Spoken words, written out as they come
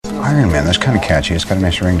Iron Man, that's kind of catchy. It's got a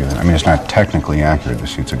nice ring to it. I mean, it's not technically accurate. The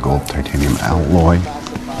suit's a gold titanium alloy,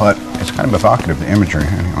 but it's kind of evocative, the imagery,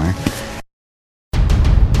 anyway.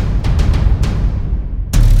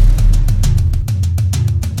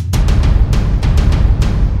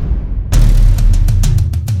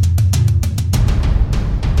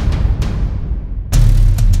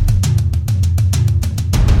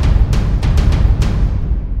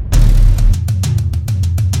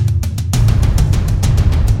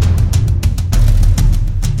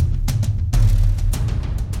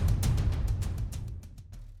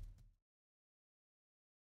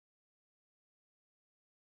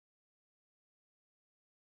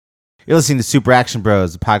 You're listening to Super Action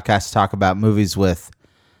Bros, a podcast to talk about movies with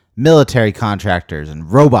military contractors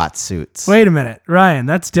and robot suits. Wait a minute, Ryan,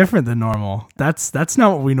 that's different than normal. That's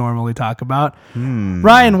not what we normally talk about.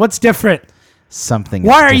 Ryan, what's different? Something.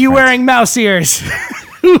 Why are you wearing mouse ears?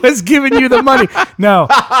 Who has given you the money? No.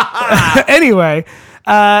 Anyway,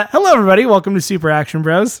 hello everybody. Welcome to Super Action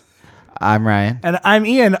Bros. I'm Ryan. And I'm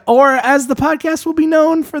Ian, or as the podcast will be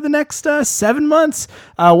known for the next 7 months.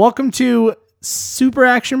 Welcome to Super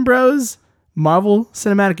Action Bros Marvel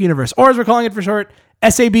Cinematic Universe, or as we're calling it for short,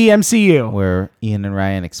 SABMCU. Where Ian and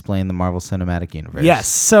Ryan explain the Marvel Cinematic Universe. Yes,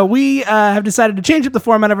 so we have decided to change up the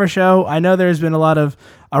format of our show. I know there's been a lot of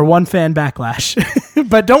our one fan backlash,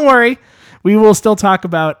 but don't worry, we will still talk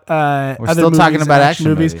about we're still talking about action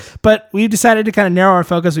movies. But we've decided to kind of narrow our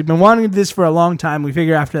focus. We've been wanting to do this for a long time. We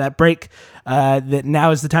figure after that break that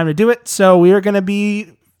now is the time to do it. So we are going to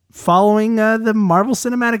be following the Marvel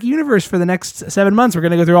Cinematic Universe for the next 7 months. We're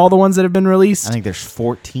going to go through all the ones that have been released. I think there's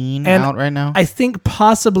 14 out right now. I think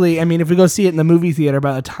possibly, if we go see it in the movie theater,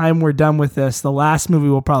 by the time we're done with this, the last movie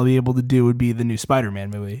we'll probably be able to do would be the new Spider-Man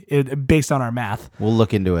movie, based on our math. We'll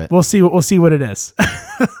look into it. We'll see what it is.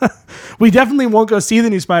 We definitely won't go see the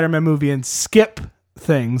new Spider-Man movie and skip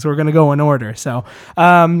things. We're going to go in order. So,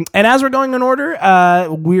 and as we're going in order,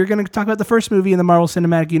 we're going to talk about the first movie in the Marvel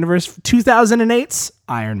Cinematic Universe, 2008's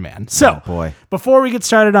Iron Man. So, before we get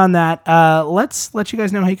started on that, let's let you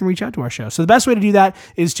guys know how you can reach out to our show. So the best way to do that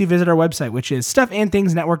is to visit our website, which is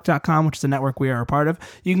stuffandthingsnetwork.com, which is the network we are a part of.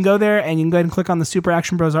 You can go there and you can go ahead and click on the Super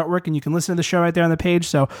Action Bros artwork, and you can listen to the show right there on the page.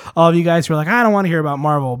 So all of you guys who are like, I don't want to hear about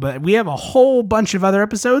Marvel, but we have a whole bunch of other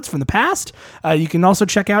episodes from the past. You can also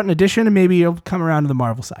check out in addition, and maybe you'll come around to the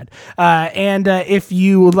Marvel side. And if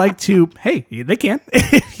you would like to, hey, they can.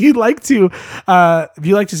 If you'd like to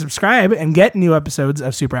subscribe and get new episodes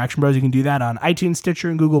of Super Action Bros, you can do that on iTunes, Stitcher,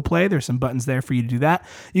 and Google Play. There's some buttons there for you to do that.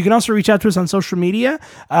 You can also reach out to us on social media.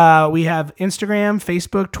 We have Instagram,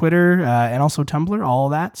 Facebook, Twitter, and also Tumblr, all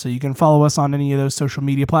of that. So you can follow us on any of those social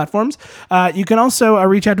media platforms. You can also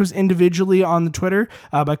reach out to us individually on the Twitter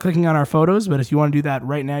by clicking on our photos. But if you want to do that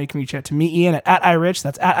right now, you can reach out to me, Ian, at iRich.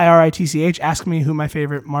 That's at IRITCH. Ask me who my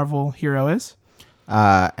favorite Marvel hero is.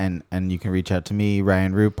 And you can reach out to me,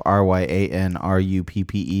 Ryan Rupp,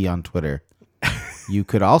 RyanRuppe on Twitter. You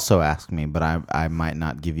could also ask me, but I might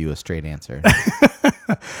not give you a straight answer.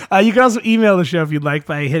 You can also email the show if you'd like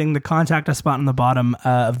by hitting the contact us button on the bottom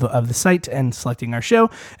of the site and selecting our show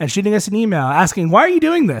and shooting us an email asking, why are you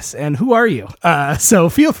doing this? And who are you? So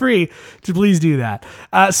feel free to please do that.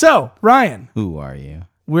 So, Ryan. Who are you?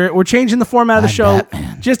 We're changing the format of the show.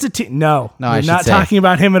 Batman. Just a no, we're not talking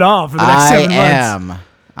about him at all for the next 7 months. I am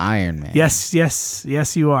Iron Man.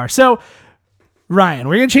 Yes, you are. So, Ryan,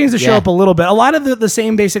 we're going to change the show up a little bit. A lot of the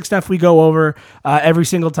same basic stuff we go over every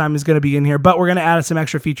single time is going to be in here, but we're going to add some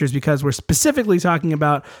extra features because we're specifically talking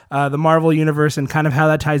about the Marvel Universe and kind of how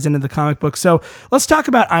that ties into the comic book. So let's talk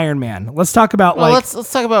about Iron Man. Let's talk about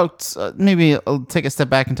let's talk about maybe I'll take a step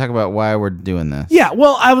back and talk about why we're doing this. Yeah,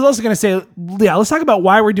 well, I was also going to say, let's talk about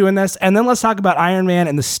why we're doing this, and then let's talk about Iron Man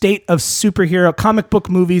and the state of superhero comic book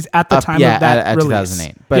movies at the time of that release.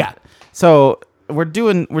 2008. But so We're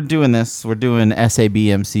doing this. We're doing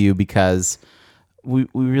SABMCU because we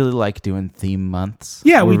really like doing theme months.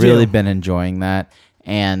 Yeah, we've really been enjoying that.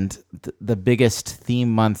 And the biggest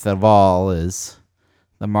theme month of all is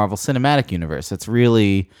the Marvel Cinematic Universe. It's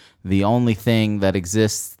really the only thing that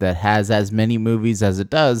exists that has as many movies as it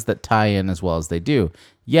does that tie in as well as they do.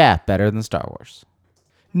 Yeah, better than Star Wars.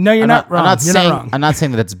 No, you're not wrong. You're not wrong. I'm not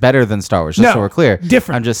saying that it's better than Star Wars, just so we're clear.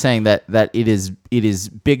 Different. I'm just saying that it is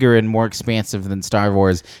bigger and more expansive than Star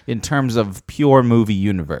Wars in terms of pure movie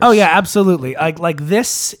universe. Oh yeah, absolutely. Like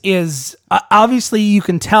this is obviously you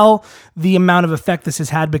can tell the amount of effect this has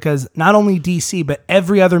had because not only DC but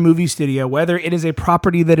every other movie studio, whether it is a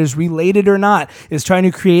property that is related or not, is trying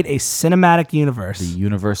to create a cinematic universe. The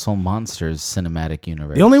Universal Monsters cinematic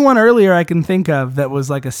universe. The only one earlier I can think of that was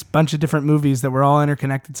like a bunch of different movies that were all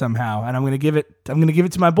interconnected somehow, and I'm gonna give it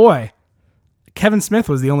to my boy, Kevin Smith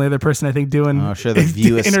was the only other person I think doing. Oh, sure, the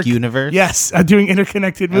View Askew-niverse. Yes, doing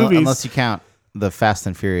interconnected movies. Unless you count the Fast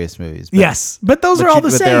and Furious movies. Yes, but those are all the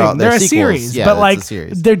same. They're a sequels. series, Yeah, but it's like a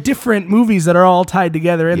series. they're different movies that are all tied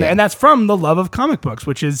together in there, Yeah. and that's from the love of comic books,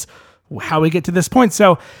 which is how we get to this point.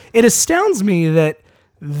 So it astounds me that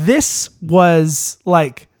this was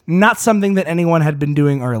like not something that anyone had been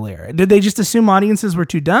doing earlier. Did they just assume audiences were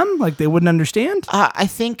too dumb, like they wouldn't understand? I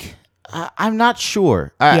think I'm not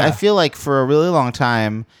sure. Yeah. I feel like for a really long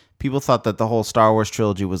time, people thought that the whole Star Wars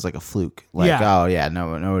trilogy was like a fluke. Like, Yeah. oh yeah,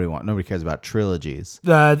 nobody cares about trilogies.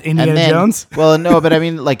 Indiana then, Jones. Well, no, but I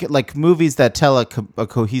mean, like movies that tell a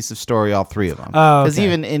cohesive story, all three of them. Oh, Because okay.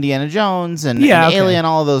 even Indiana Jones and Okay. Alien,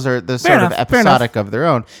 all of those are they're Fair sort enough, of fair enough. episodic of their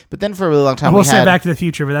own. But then for a really long time, We'll we say had Back to the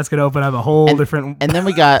Future, but that's going to open up a whole different. and then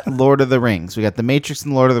we got Lord of the Rings. We got The Matrix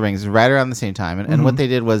and Lord of the Rings right around the same time. And Mm-hmm. what they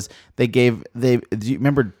did was do you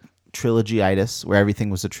remember trilogy-itis, where everything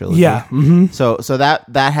was a trilogy? Yeah. Mm-hmm. So that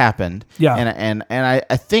happened. Yeah. And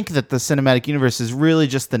I think that the cinematic universe is really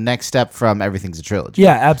just the next step from everything's a trilogy.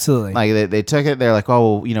 Yeah, absolutely. Like they took it, they're like,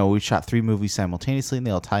 oh, well, you know, we shot 3 movies simultaneously and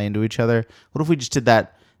they all tie into each other. What if we just did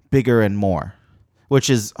that bigger and more? Which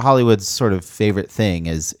is Hollywood's sort of favorite thing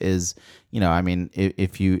is you know, I mean,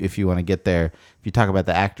 if you want to get there, if you talk about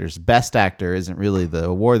the actors, best actor isn't really the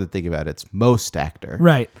award that they give out, it's most actor.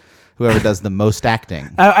 Right. Whoever does the most acting.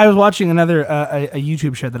 I was watching another a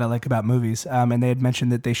YouTube show that I like about movies, and they had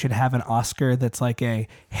mentioned that they should have an Oscar that's like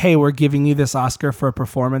hey, we're giving you this Oscar for a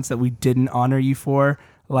performance that we didn't honor you for,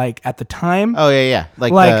 like at the time. Oh yeah.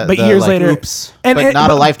 But years later, oops. But not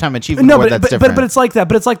a lifetime achievement No, award. but, That's different. but it's like that.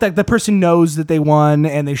 But it's like that. The person knows that they won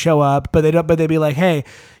and they show up, but they don't. But they'd be like, hey,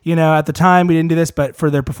 you know, at the time we didn't do this, but for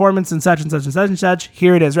their performance and such and such and such and such,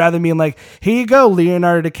 here it is. Rather than being like, here you go,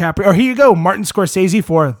 Leonardo DiCaprio, or here you go, Martin Scorsese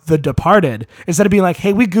for The Departed. Instead of being like,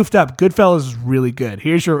 hey, we goofed up. Goodfellas is really good.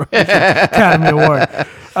 Here's your Academy Award.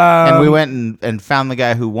 And we went and found the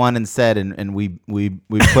guy who won instead, and we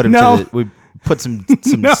put him No. to we put some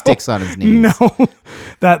No. sticks on his knees. No,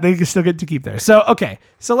 that they still get to keep there. So okay,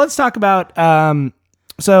 so let's talk about the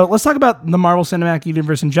Marvel Cinematic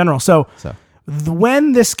Universe in general. So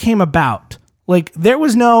when this came about, like there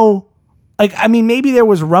was no, like I mean maybe there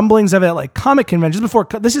was rumblings of it at like comic conventions before.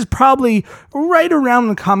 This is probably right around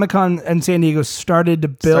when Comic-Con in San Diego started to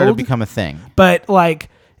build, Started to become a thing. but like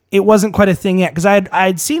it wasn't quite a thing yet because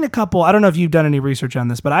I'd seen a couple. I don't know if you've done any research on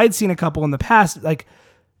this, but I'd seen a couple in the past, like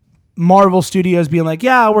Marvel Studios being like,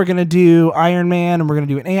 yeah, we're going to do Iron Man and we're going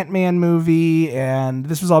to do an Ant-Man movie. And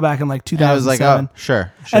this was all back in like 2007. And I was like, oh,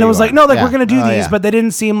 sure. And it was like, no, like Yeah. we're going to do Oh, these, yeah. but they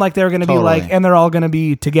didn't seem like they were going to be Totally. like, and they're all going to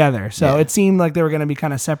be together. So Yeah. it seemed like they were going to be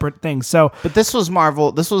kind of separate things. So But this was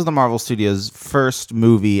Marvel. This was the Marvel Studios' first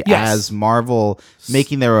movie Yes. as Marvel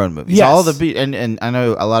making their own movies. Yes. All and I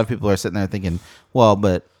know a lot of people are sitting there thinking, well,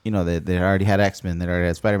 but you know they already had X-Men, they already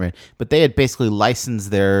had Spider-Man, but they had basically licensed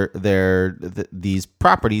these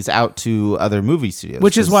properties out to other movie studios,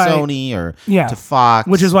 Which is to why- Sony or yeah. to Fox,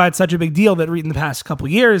 which is why it's such a big deal that in the past couple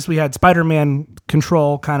years we had Spider-Man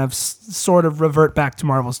control kind of sort of revert back to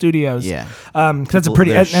Marvel Studios. Yeah. Because that's a People-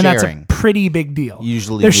 pretty, they're and that's a sharing. pretty big deal.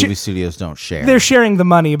 usually They're movie studios don't share. They're sharing the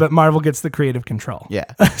money, but Marvel gets the creative control. Yeah,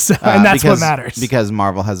 So, and that's what because- matters. because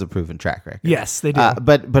Marvel has a proven track record. Yes, they do.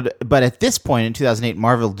 But at this point in 2008,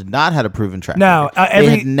 Marvel did not have a proven track No, record. They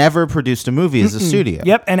every- had never produced a movie as a studio.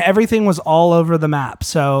 Yep, and everything was all over the map.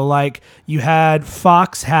 So like you had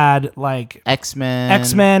Fox had like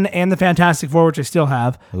X-Men and the Fantastic Four, which I still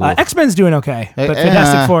have. X-Men's doing okay, but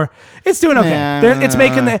Fantastic Four, it's doing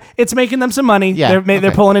okay. It's making them some money. Yeah, they're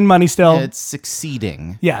okay. pulling in money still. It's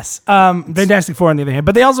succeeding. Yes. Fantastic Four on the other hand,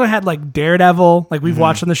 but they also had like Daredevil, like we've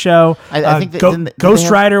watched on the show. I think didn't they Ghost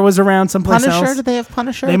have Rider was around someplace Punisher? else. Did they have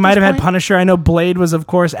Punisher? They at might this have had point? Punisher. I know Blade was, of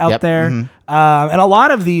course, out Yep, there. And a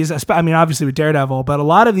lot of these, I mean, obviously with Daredevil, but a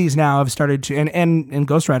lot of these now have started to, and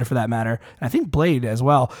Ghost Rider for that matter, and I think Blade as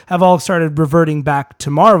well, have all started reverting back to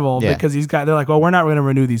Marvel Yeah. because they're like, well, we're not going to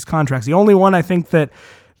renew these contracts. The only one I think that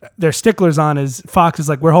they're sticklers on is Fox is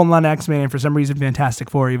like, we're holding on to X-Men and for some reason Fantastic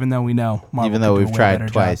Four, even though we know Marvel Even though could do a we've way tried better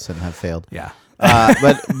job. twice and have failed. Yeah.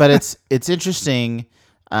 But it's interesting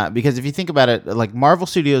because if you think about it, like Marvel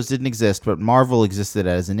Studios didn't exist, but Marvel existed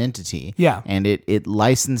as an entity. Yeah. And it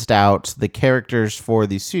licensed out the characters for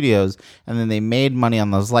these studios, and then they made money on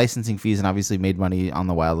those licensing fees, and obviously made money on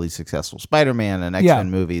the wildly successful Spider-Man and X-Men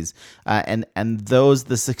movies. And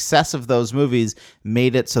the success of those movies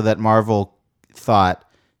made it so that Marvel thought,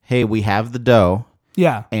 hey, we have the dough.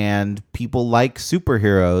 Yeah. And people like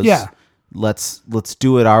superheroes. Yeah. let's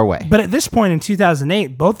do it our way. But at this point in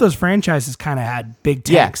 2008, both those franchises kind of had big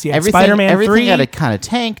tanks. You had everything, Spider-Man everything 3 had kind of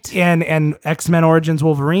tanked. and X-Men Origins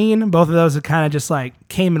Wolverine. Both of those had kind of just like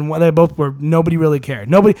came and they both were, nobody really cared.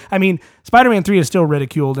 Spider-Man 3 is still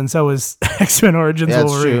ridiculed, and so is X-Men Origins That's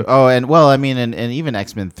Wolverine. true. Oh, and even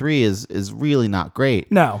X-Men 3 is really not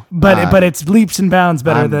great. No, but it's leaps and bounds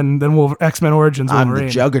better than X-Men Origins I'm Wolverine.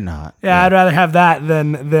 the Juggernaut. Yeah, I'd rather have that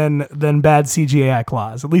than bad CGI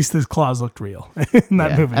claws. At least his claws looked real in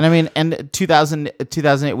that movie. And and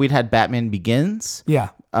 2008 we'd had Batman Begins. Yeah.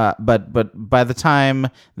 But by the time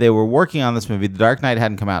they were working on this movie, The Dark Knight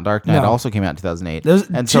hadn't come out. Dark Knight also came out in 2008.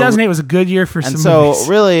 2008 was a good year for some movies.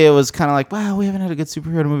 Really, it was kind of like, wow, we haven't had a good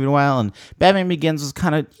superhero movie in a while. And Batman Begins was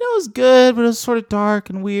kind of, it was good, but it was sort of dark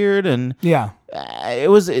and weird. And Yeah.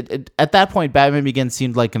 At that point, Batman Begins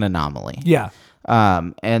seemed like an anomaly. Yeah.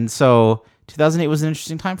 And so 2008 was an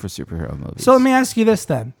interesting time for superhero movies. So let me ask you this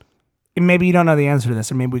then. Maybe you don't know the answer to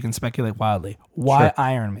this, or maybe we can speculate wildly. Why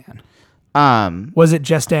Iron Man? Was it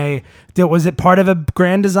just was it part of a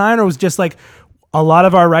grand design, or was it just like a lot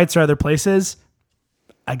of our rights are other places?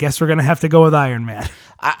 I guess we're going to have to go with Iron Man.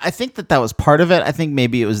 I think that was part of it. I think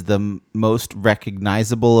maybe it was the most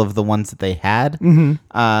recognizable of the ones that they had.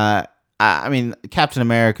 Mm-hmm. Captain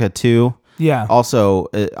America too. Yeah. Also,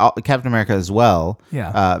 Captain America as well.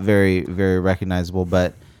 Yeah. Very, very recognizable.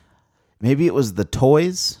 But maybe it was the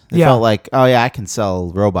toys. They Yeah. felt like, oh yeah, I can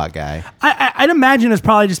sell Robot Guy. I'd imagine it's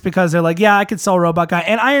probably just because they're like, yeah, I could sell Robot Guy,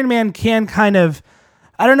 and Iron Man can kind of.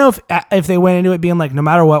 I don't know if they went into it being like, no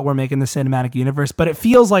matter what, we're making the cinematic universe, but it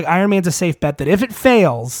feels like Iron Man's a safe bet that if it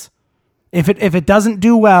fails, if it doesn't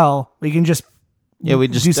do well, we can just we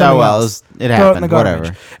just do something else. It Throw happened. in the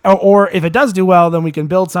garbage. Whatever. Or if it does do well, then we can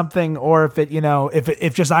build something. Or if it,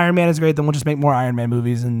 if just Iron Man is great, then we'll just make more Iron Man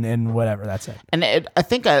movies and whatever. That's it. And I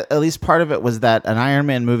think at least part of it was that an Iron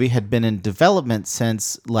Man movie had been in development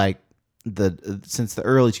since the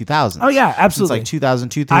early 2000s. Oh yeah, absolutely. Since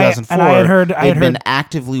 2002, 2004. And I had heard they'd been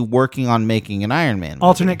actively working on making an Iron Man movie.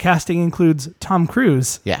 Alternate casting includes Tom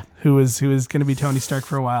Cruise. Yeah. Who is going to be Tony Stark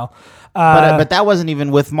for a while. But that wasn't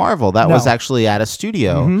even with Marvel. That was No. actually at a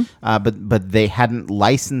studio. Mm-hmm. But they hadn't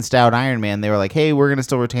licensed out Iron Man. They were like, hey, we're going to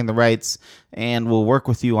still retain the rights, and we'll work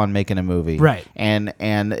with you on making a movie. Right. And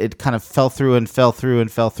it kind of fell through, and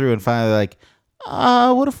finally they're like,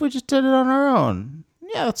 what if we just did it on our own?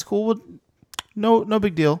 Yeah, that's cool. No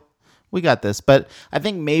big deal. We got this. But I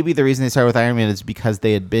think maybe the reason they started with Iron Man is because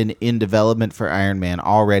they had been in development for Iron Man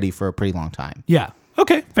already for a pretty long time. Yeah.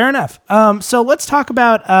 Okay. Fair enough. So let's talk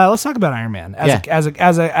about Iron Man as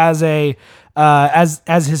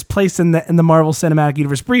his place in the Marvel Cinematic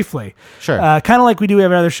Universe briefly. Sure. Kind of like we do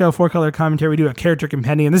every other show, 4-color commentary. We do a character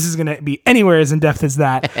compendium. This is going to be anywhere as in depth as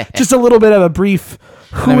that. Just a little bit of a brief.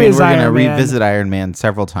 Who is Iron Man? We're going to revisit Iron Man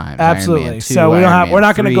several times. Absolutely. Iron Man 2, So we're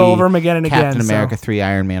not going to 3, go over them again and again. Captain America 3,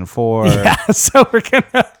 Iron Man 4. Yeah. So we're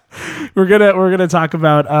gonna talk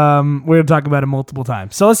about it multiple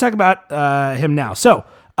times. So let's talk about him now. So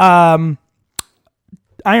Iron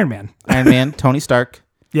Man. Iron Man, Tony Stark.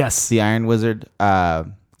 Yes. The Iron Wizard. Sorry,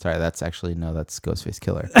 that's Ghostface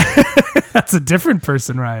Killer. That's a different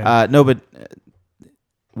person, Ryan. No, but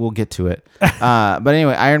we'll get to it. But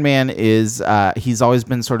anyway, Iron Man is he's always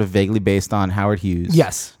been sort of vaguely based on Howard Hughes.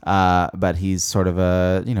 Yes. But he's sort of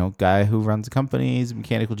a guy who runs a company. He's a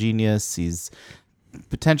mechanical genius. He's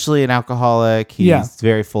potentially an alcoholic. He's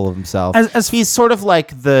very full of himself. As he's sort of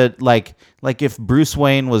like if Bruce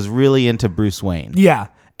Wayne was really into Bruce Wayne. Yeah.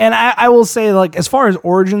 And I will say, like, as far as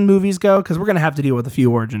origin movies go, because we're going to have to deal with a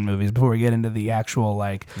few origin movies before we get into the actual,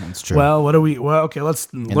 like, that's true. Well, okay,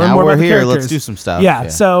 let's learn now more we're about the here. characters. Let's do some stuff. Yeah.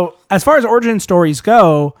 So as far as origin stories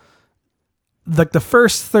go, like the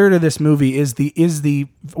first third of this movie is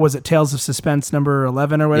was it Tales of Suspense number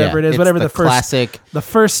 11 or whatever it is, whatever the first classic, the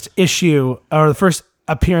first issue or the first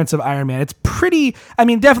appearance of Iron Man. It's pretty,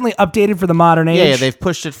 definitely updated for the modern age. Yeah, they've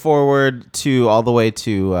pushed it forward all the way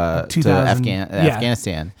to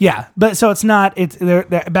Afghanistan. Yeah, but so it's not. They're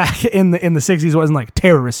back in the 60s. It wasn't like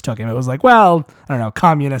terrorists took him. It was like, well, I don't know,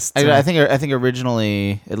 communists. I think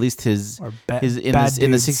originally, at least in the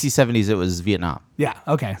 60s, 70s, it was Vietnam. Yeah.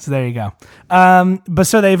 Okay. So there you go. But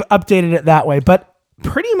so they've updated it that way, but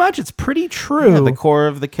pretty much it's pretty true. Yeah, the core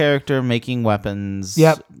of the character making weapons.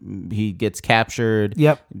 Yep. He gets captured.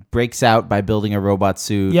 Yep. Breaks out by building a robot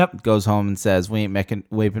suit. Yep. Goes home and says, "We ain't making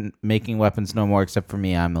weapons no more. Except for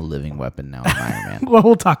me, I'm a living weapon now. I'm Iron Man." Well,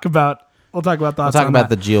 we'll talk about thoughts. We'll talk about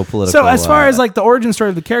the geopolitical. So as far as like the origin story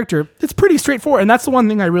of the character, it's pretty straightforward, and that's the one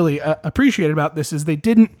thing I really appreciated about this is they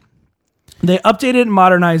updated and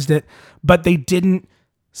modernized it, but they didn't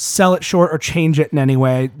sell it short or change it in any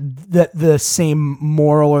way, that the same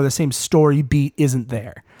moral or the same story beat isn't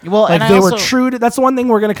there. Well, like and they I were also- true to. That's the one thing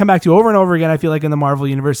we're going to come back to over and over again. I feel like in the Marvel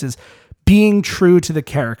universe is being true to the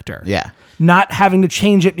character. Yeah. Not having to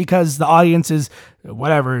change it because the audience is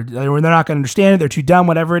whatever, they're not going to understand it, they're too dumb,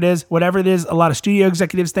 whatever it is. A lot of studio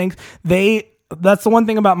executives think that's the one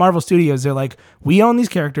thing about Marvel Studios. They're like, we own these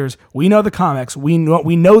characters, we know the comics, we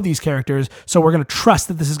know these characters, so we're going to trust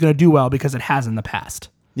that this is going to do well because it has in the past.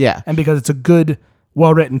 Yeah. And because it's a good,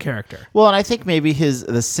 well-written character. Well, and I think maybe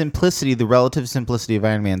the relative simplicity of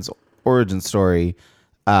Iron Man's origin story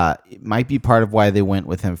might be part of why they went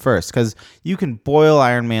with him first. Because you can boil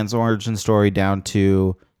Iron Man's origin story down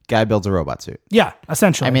to guy builds a robot suit. Yeah,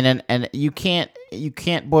 essentially. I mean, and you can't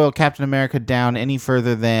boil Captain America down any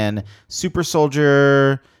further than super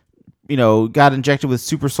soldier, got injected with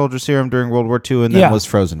super soldier serum during World War II and then was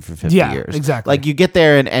frozen for 50 years. Exactly. Like you get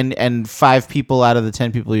there and 5 people out of the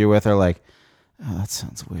 10 people you're with are like, oh, that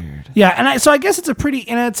sounds weird. Yeah, and so I guess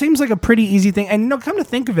it seems like a pretty easy thing. And come to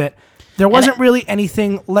think of it, there wasn't really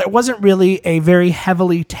a very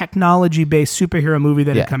heavily technology-based superhero movie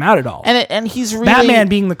that had come out at all. And he's really Batman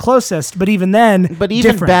being the closest, but even then, But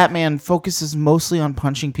even different. Batman focuses mostly on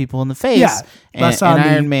punching people in the face. Yeah, less on the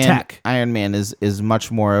Iron Man, tech. Iron Man is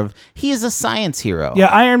much more of he is a science hero. Yeah,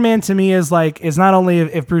 Iron Man to me is not only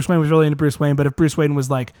if Bruce Wayne was really into Bruce Wayne, but if Bruce Wayne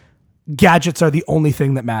was like, gadgets are the only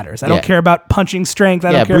thing that matters. I don't care about punching strength.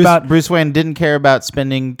 I don't care about Bruce Wayne didn't care about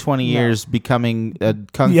spending 20 years becoming a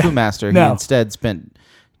kung fu master. He instead spent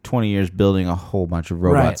 20 years building a whole bunch of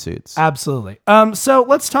robot suits. Absolutely. So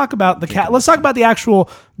let's talk about the Let's talk about the actual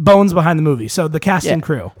bones behind the movie. So the cast and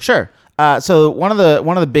crew. Sure. So one of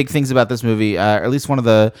the big things about this movie, or at least one of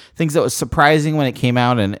the things that was surprising when it came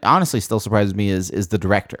out, and honestly still surprises me, is the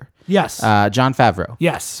director. Yes. Jon Favreau.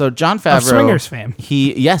 Yes. So Jon Favreau, Of Swingers fame.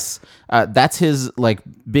 That's his like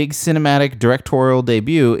big cinematic directorial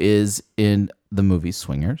debut is in the movie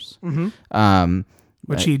Swingers. Mm-hmm.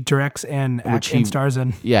 Which he directs and stars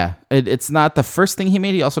in. Yeah, it's not the first thing he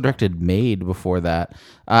made. He also directed Made before that.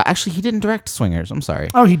 Actually, he didn't direct Swingers. I'm sorry.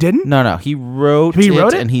 Oh, he didn't? No, he wrote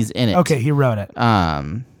it, and he's in it. Okay, he wrote it.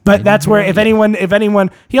 But that's where if anyone,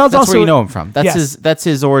 he also that's where you know him from. That's yes.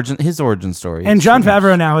 his origin story. And Jon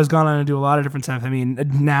Favreau now has gone on to do a lot of different stuff. I mean,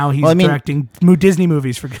 now he's directing Disney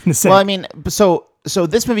movies, for goodness sake. Well, I mean, so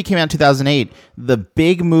this movie came out in 2008. The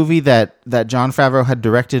big movie that Jon Favreau had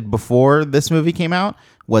directed before this movie came out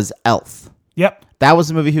was Elf. Yep. That was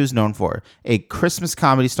the movie he was known for. A Christmas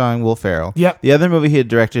comedy starring Will Ferrell. Yep. The other movie he had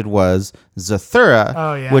directed was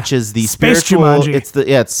Zathura, which is the Space spiritual. Jumanji.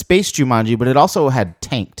 It's Space Jumanji, but it also had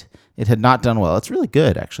tanked. It had not done well. It's really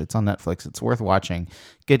good, actually. It's on Netflix. It's worth watching.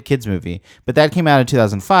 Good kids movie. But that came out in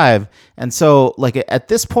 2005, and so like at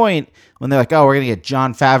this point, when they're like, "Oh, we're gonna get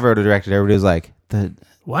Jon Favreau to direct it," everybody was like,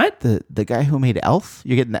 What? The guy who made Elf?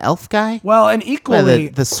 You're getting the Elf guy? Well, and equally...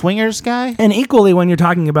 the Swingers guy? And equally, when you're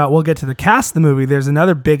talking about, we'll get to the cast of the movie, there's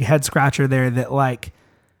another big head scratcher there that, like,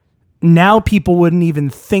 now people wouldn't even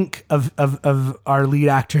think of our lead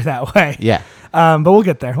actor that way. Yeah. But we'll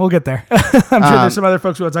get there. I'm sure there's some other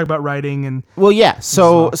folks who want to talk about writing and... Well, yeah.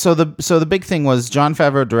 So the big thing was Jon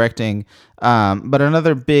Favreau directing, but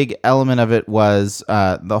another big element of it was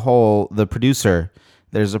the producer.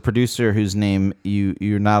 There's a producer whose name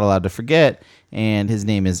you're not allowed to forget, and his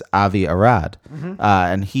name is Avi Arad,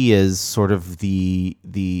 and he is sort of he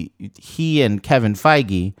and Kevin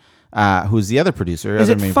Feige, who's the other producer. Is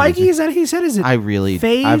it Feige? Producer. Is that who he said? Is it?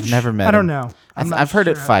 Phage? I've never met him. I don't know. I've heard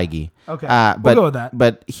it Feige. Okay, but, we'll go with that.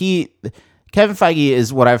 But Kevin Feige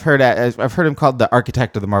is what I've heard. I've heard him called the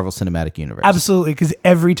architect of the Marvel Cinematic Universe. Absolutely, because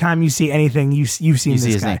every time you see anything, you've seen this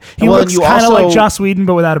his guy. name. He looks kind of like Joss Whedon,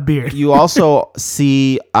 but without a beard. You also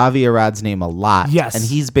see Avi Arad's name a lot. Yes, and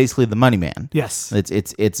he's basically the money man. Yes,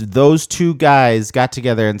 it's those two guys got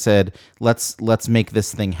together and said, let's make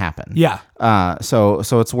this thing happen. Yeah. So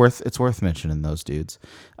it's worth mentioning those dudes.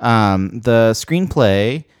 The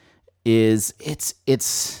screenplay is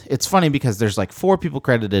it's funny because there's like 4 people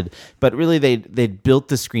credited, but really they built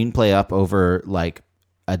the screenplay up over like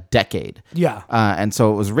a decade. Yeah. And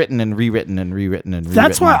so it was written and rewritten and rewritten and rewritten.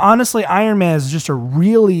 That's why honestly Iron Man is just I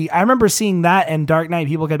remember seeing that and Dark Knight.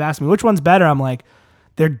 People kept asking me which one's better. I'm like,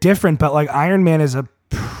 they're different, but like Iron Man is a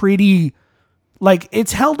pretty, like,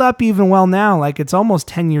 it's held up even well now. Like, it's almost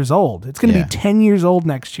 10 years old. It's going to be 10 years old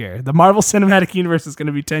next year. The Marvel Cinematic Universe is going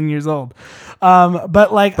to be 10 years old. But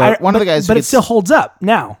it still holds up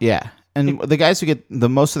now. Yeah. And the guys who get the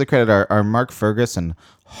most of the credit are Mark Fergus and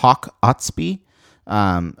Hawk Otsby,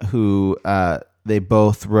 who they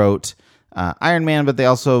both wrote Iron Man, but they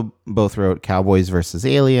also both wrote Cowboys versus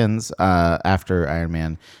Aliens after Iron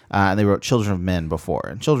Man, and they wrote Children of Men before.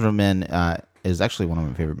 And Children of Men is actually one of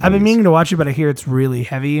my favorite movies. I've been meaning to watch it, but I hear it's really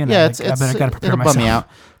heavy, and yeah, I gotta prepare it'll myself. bum me out.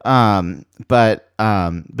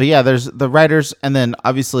 But yeah, there's the writers, and then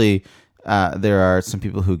obviously there are some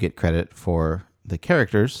people who get credit for the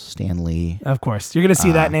characters. Stan Lee, Of course, you're gonna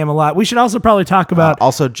see that name a lot. We should also probably talk about.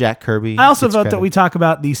 also Jack Kirby. I also gets vote credit. that we talk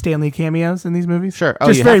about the Stan Lee cameos in these movies. Sure. Oh,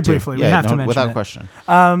 just you very have to. briefly. Yeah, we have to no, mention without it. question.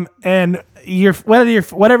 And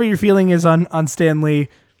whatever your feeling is on Stan Lee,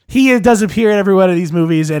 he does appear in every one of these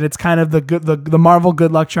movies, and it's kind of the Marvel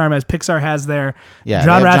good luck charm as Pixar has their Yeah,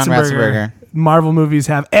 they have John Ratzenberger. Ratzenberger. Marvel movies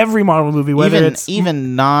have every Marvel movie, whether it's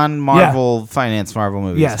even non-Marvel finance Marvel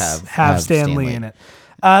movies have Stan Lee in it.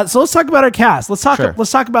 So let's talk about our cast. Let's talk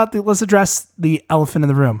about let's address the elephant in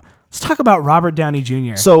the room. Let's talk about Robert Downey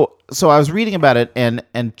Jr. So I was reading about it, and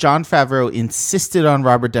Jon Favreau insisted on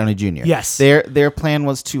Robert Downey Jr. Yes. Their plan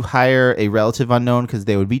was to hire a relative unknown because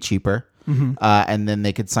they would be cheaper, and then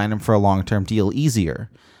they could sign him for a long-term deal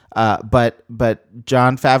easier. But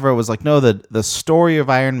Jon Favreau was like, no, the story of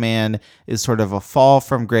Iron Man is sort of a fall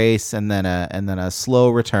from grace and then a slow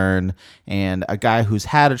return, and a guy who's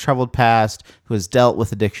had a troubled past, who has dealt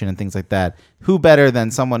with addiction and things like that. Who better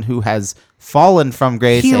than someone who has fallen from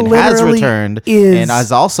grace He and has literally returned is and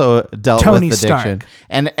has also dealt Tony with addiction. Stark.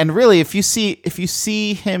 And really, if you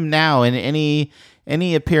see him now in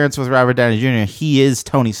any appearance with Robert Downey Jr., he is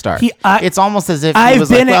Tony Stark. It's almost as if he I've was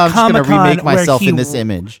been like, well, at I'm just going to Comic-Con remake where myself he- in this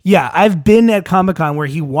image. Yeah, I've been at Comic-Con where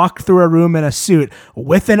he walked through a room in a suit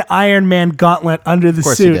with an Iron Man gauntlet under the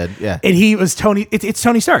course he suit. did, yeah. And he was Tony. It's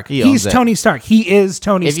Tony Stark. He owns He's it. Tony Stark. He is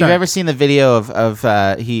Tony If Stark. you've ever seen the video of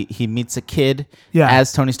he meets a kid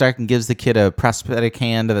as Tony Stark and gives the kid a prosthetic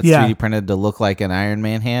hand that's 3D printed to look like an Iron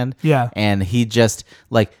Man hand. Yeah. And he just,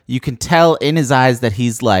 like, you can tell in his eyes that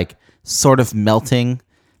he's like sort of melting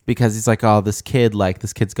because he's like, oh, this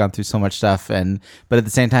kid's gone through so much stuff, but at the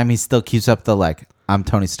same time he still keeps up the like, I'm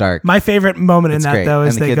Tony Stark. My favorite moment in It's that great. though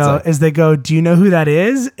And the kid's they go, do you know who that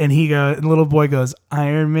is? And the little boy goes,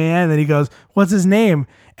 Iron Man. And then he goes, what's his name?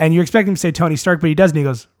 And you're expecting him to say Tony Stark, but he doesn't. He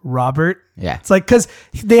goes, Robert. Yeah. It's like, because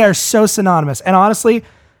they are so synonymous. And honestly,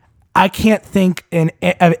 I can't think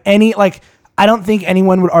of any, like, I don't think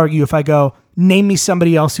anyone would argue if I go, name me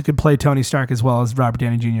somebody else who could play Tony Stark as well as Robert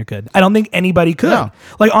Downey Jr. could. I don't think anybody could. No.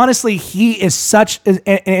 Like, honestly, he is such an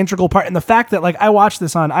integral part. And the fact that, like, I watched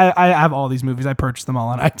this I have all these movies. I purchased them all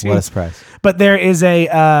on iTunes. What a surprise. But there is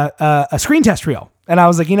a screen test reel. And I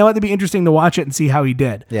was like, you know what? It'd be interesting to watch it and see how he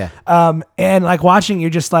did. Yeah. And, like, watching, you're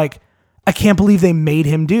just like, I can't believe they made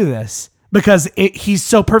him do this. Because he's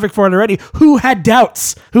so perfect for it already. Who had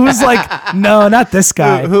doubts? Who was like, no, not this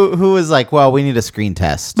guy. Who was like, well, we need a screen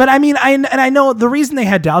test. But I mean, I know the reason they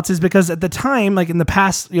had doubts is because at the time, like in the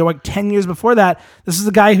past, like 10 years before that, this is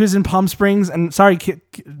a guy who's in Palm Springs and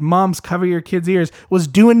moms, cover your kids' ears, was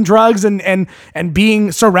doing drugs and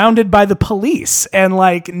being surrounded by the police. And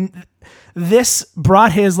like this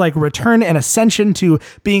brought his like return and ascension to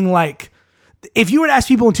being like, if you were to ask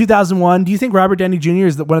people in 2001, do you think Robert Downey Jr.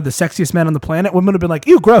 is one of the sexiest men on the planet? Women would have been like,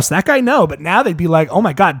 ew, gross, that guy, no. But now they'd be like, oh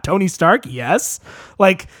my God, Tony Stark, yes.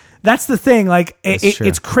 Like, that's the thing. Like,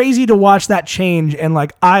 it's crazy to watch that change. And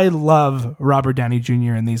like, I love Robert Downey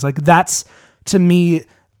Jr. in these. Like, that's, to me,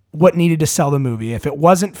 what needed to sell the movie. If it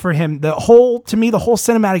wasn't for him, the whole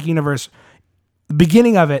cinematic universe, the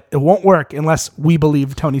beginning of it won't work unless we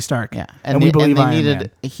believe Tony Stark. Yeah, and we believe they Iron needed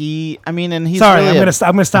Man. he's Sorry, really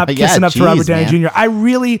I'm gonna stop kissing up to Robert Downey man.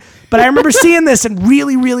 Jr. But I remember seeing this and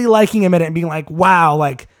really, really liking him in it and being like, wow,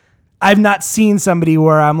 like I've not seen somebody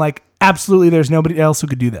where I'm like, absolutely, there's nobody else who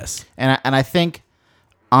could do this. And I think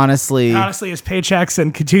honestly, his paychecks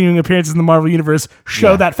and continuing appearances in the Marvel universe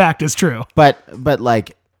show that fact is true. But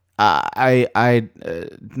like, I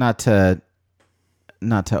not to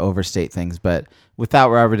overstate things, but without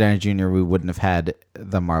Robert Downey Jr., we wouldn't have had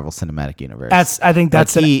the Marvel Cinematic Universe. I think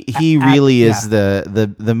that's he really is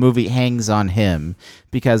the movie hangs on him,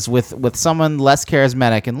 because with someone less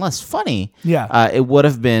charismatic and less funny, it would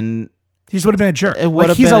have been. He just would have been a jerk. It would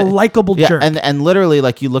have he's been a likable jerk. And literally,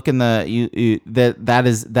 like, you look in that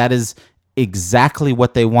is exactly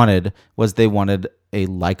what they wanted. Was they wanted a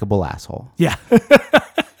likable asshole. Yeah.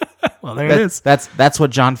 Well, there it is. That's what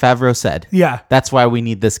Jon Favreau said. Yeah. That's why we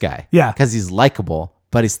need this guy. Yeah. Because he's likable,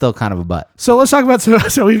 but he's still kind of a butt. So let's talk about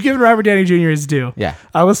so we've given Robert Downey Jr. his due. Yeah.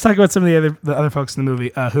 Let's talk about some of the other folks in the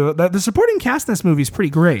movie. Who the supporting cast in this movie is pretty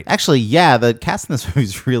great. Actually, yeah, the cast in this movie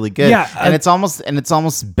is really good. Yeah, and it's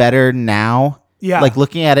almost better now Yeah. Like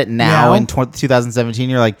looking at it now Now? in 2017,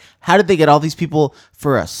 you're like, how did they get all these people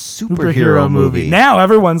for a superhero movie? Now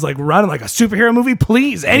everyone's like running like a superhero movie.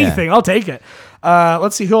 Please, anything, I'll take it.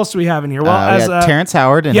 Let's see who else do we have in here. Well, we got Terrence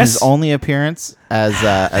Howard in yes. his only appearance as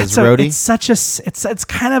so Rhodey. it's such a it's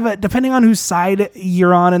kind of a, depending on whose side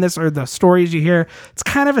you're on in this or the stories you hear, it's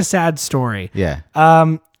kind of a sad story. Yeah.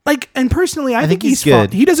 Like, and personally, I think he's good.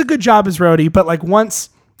 fun. He does a good job as Rhodey, but like once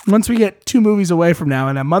we get 2 movies away from now,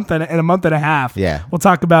 in a month and a half, Yeah. we'll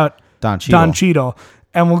talk about Don Cheadle. Don Cheadle,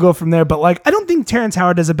 and we'll go from there. But like, I don't think Terrence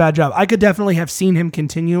Howard does a bad job. I could definitely have seen him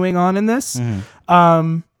continuing on in this.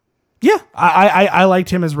 Mm-hmm. Yeah, I liked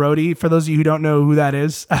him as Rhodey. For those of you who don't know who that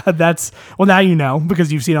is, that's, well, now you know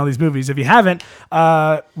because you've seen all these movies. If you haven't,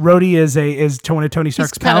 Rhodey is one of Tony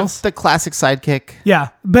Stark's He's kind pals. of the classic sidekick. Yeah,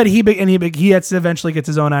 but he eventually gets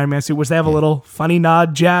his own Iron Man suit, which they have a little funny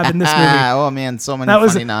nod jab in this movie. Oh man, so many That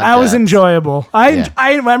was funny nods. that was enjoyable. Yeah.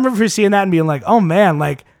 I remember seeing that and being like, oh man,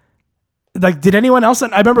 like did anyone else?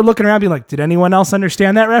 I remember looking around being like, did anyone else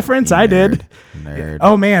understand that reference? I did. Nerd.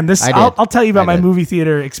 Oh man, this I did. I'll tell you about I my did. movie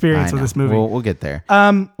theater I experience with know. this movie. We'll get there.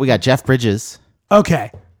 We got Jeff Bridges,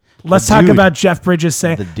 Okay, let's The talk dude. about Jeff Bridges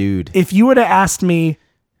saying. the dude. If you would have asked me,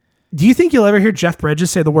 do you think you'll ever hear Jeff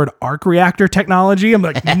Bridges say the word arc reactor technology? I'm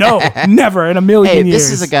like, no, never in a million Hey, years.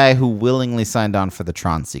 this is a guy who willingly signed on for the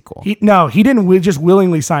Tron sequel. He didn't just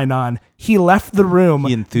willingly sign on. He left the room,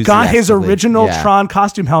 He got his enthusiastically, original yeah. Tron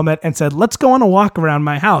costume helmet, and said, "Let's go on a walk around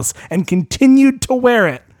my house," and continued to wear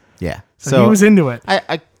it. Yeah. So he was into it.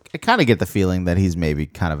 I kind of get the feeling that he's maybe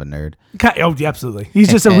kind of a nerd. Oh, yeah, absolutely. He's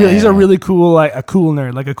just he's a really cool, like a cool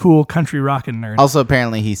nerd, like a cool country rockin' nerd. Also,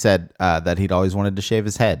 apparently, he said that he'd always wanted to shave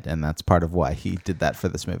his head, and that's part of why he did that for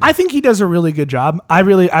this movie. I think he does a really good job. I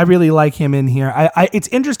really like him in here. It's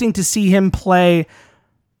interesting to see him play.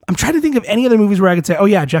 I'm trying to think of any other movies where I could say, oh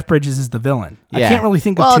yeah, Jeff Bridges is the villain. I can't really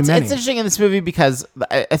think of too many. It's interesting in this movie because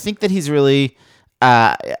I think that he's really.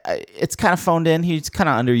 It's kind of phoned in. He's kind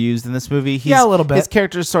of underused in this movie. Yeah, a little bit. His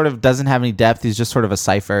character sort of doesn't have any depth. He's just sort of a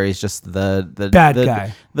cipher. He's just the Bad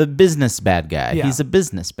guy. the business bad guy. Yeah. He's a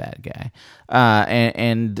business bad guy,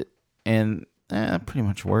 and pretty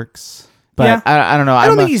much works. But Yeah. I don't know. I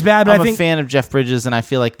don't think he's bad, but I'm I a think- fan of Jeff Bridges, and I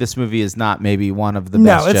feel like this movie is not maybe one of the No,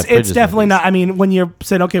 best. it's Jeff Bridges definitely movies. not. I mean, when you're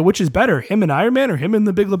saying, okay, which is better, him and Iron Man or him and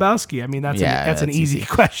The Big Lebowski? I mean, that's an easy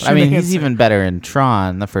question. I mean, to he's answer. even better in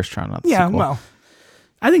Tron, the first Tron. Not the Yeah, sequel. well,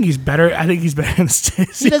 I think he's better. In the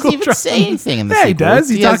He doesn't even say anything in the Yeah, he sequel. does.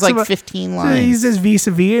 He He has talks like about- 15 lines. He says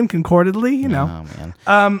vis-a-vis and concordantly, you know.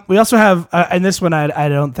 Oh man. We also have, and this one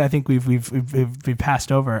I think we've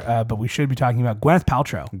passed over, but we should be talking about Gwyneth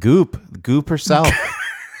Paltrow. Goop herself.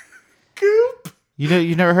 Goop.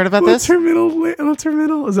 You never heard about What's this? her middle? What's her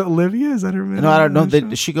middle? Is it Olivia? Is that her middle? No, I don't know.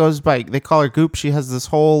 initial? She goes by. They call her Goop. She has this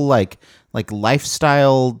whole like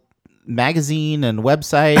lifestyle magazine and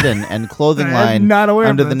website and clothing I'm line not aware of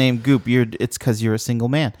under the this. name Goop. It's because you're a single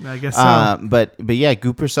man. I guess so. But yeah,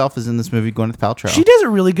 Goop herself is in this movie. Gwyneth Paltrow. She does a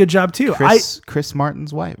really good job too. Chris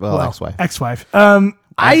Martin's wife. Well, ex-wife. Ex-wife. At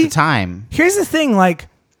the time. Here's the thing, like,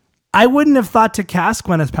 I wouldn't have thought to cast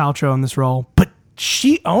Gwyneth Paltrow in this role, but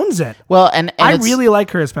she owns it. Well, and I it's- really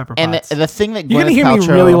like her as Pepper Potts. and the thing that You're gonna Gwyneth hear Paltrow,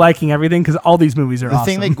 me really liking everything because all these movies are the awesome.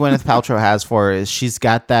 thing that Gwyneth Paltrow has for her is she's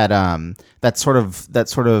got that sort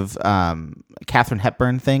of Katharine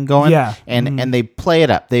Hepburn thing going. Yeah. And they play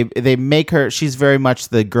it up. They make her. She's very much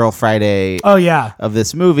the Girl Friday. Oh yeah. Of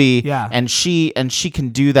this movie. Yeah. And she can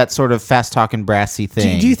do that sort of fast talking brassy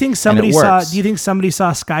thing. Do you think and somebody it saw? works. Do you think somebody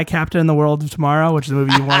saw Sky Captain in the World of Tomorrow, which is a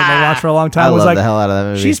movie you wanted to watch for a long time? I was love like, the hell out of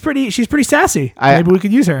that movie. She's pretty sassy. I- Maybe we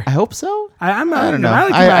could use her. I hope so. I don't know. I like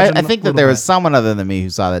to I imagine think a that there little was someone other than me who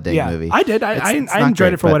saw that dang Yeah, movie. I did. It's I not enjoyed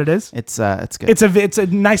great, it for but what it is. It's good. It's a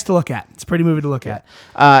nice to look at. It's a pretty movie to look at.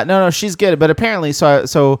 No, she's good. But apparently,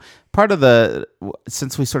 so part of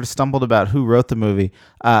since we sort of stumbled about who wrote the movie,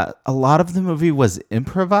 a lot of the movie was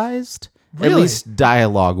improvised, at Really? least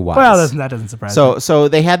dialogue wise. Well, that doesn't surprise me. So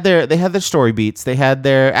they had their story beats, they had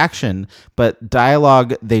their action, but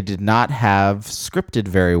dialogue they did not have scripted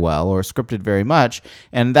very well or scripted very much,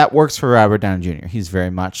 and that works for Robert Downey Jr. He's very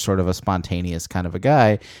much sort of a spontaneous kind of a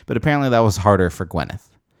guy, but apparently that was harder for Gwyneth.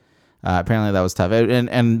 Apparently that was tough,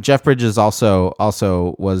 and Jeff Bridges also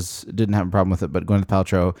didn't have a problem with it, but Gwyneth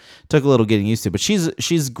Paltrow took a little getting used to. But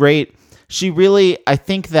she's great. She really, I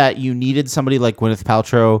think that you needed somebody like Gwyneth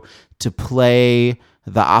Paltrow to play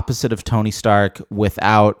the opposite of Tony Stark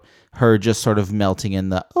without her just sort of melting in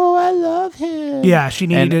the I love him. Yeah, she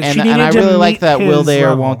needed. And, she and, needed and I to really like meet that will his they or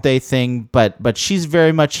level. won't they thing, but she's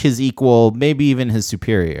very much his equal, maybe even his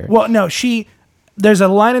superior. Well, no, there's a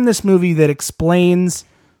line in this movie that explains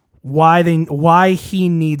why he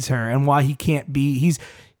needs her and why he can't be.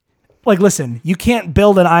 like, listen, you can't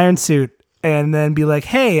build an iron suit and then be like,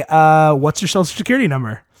 hey, what's your social security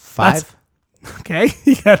number? 5. That's- Okay,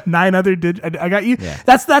 you got 9 other digits. I got you. Yeah.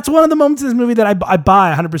 That's one of the moments in this movie that I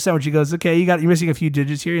buy 100%. When she goes, okay, you're missing a few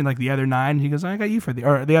digits here, and like the other 9, he goes, I got you for the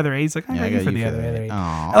other 8. He's like, I got you for the other 8.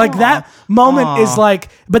 Aw. Like that moment is like,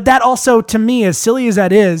 but that also to me, as silly as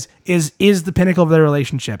that is the pinnacle of their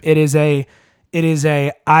relationship. It is a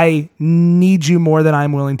I need you more than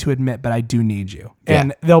I'm willing to admit, but I do need you. Yeah.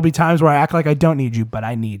 And there'll be times where I act like I don't need you, but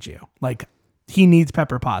I need you. Like he needs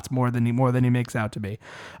Pepper Potts more than he makes out to be.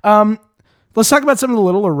 Let's talk about some of the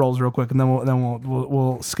littler roles real quick, and then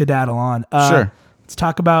we'll skedaddle on. Sure. Let's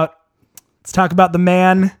talk about the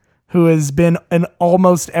man who has been in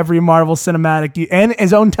almost every Marvel cinematic and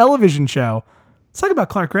his own television show. Let's talk about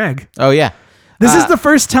Clark Gregg. Oh yeah. This is the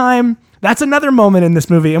first time. That's another moment in this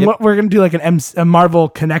movie, and what we're gonna do like a Marvel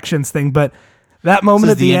Connections thing, but that moment This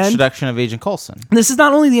at is the the end. introduction of Agent Coulson. This is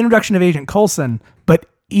not only the introduction of Agent Coulson, but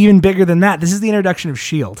even bigger than that, this is the introduction of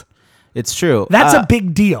Shield. It's true. That's a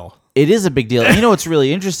big deal. It is a big deal. And you know what's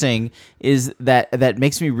really interesting is that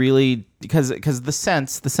makes me really because the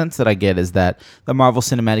sense that I get is that the Marvel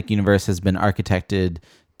Cinematic Universe has been architected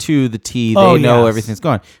to the T. They know everything's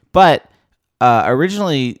going. But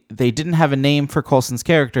originally they didn't have a name for Coulson's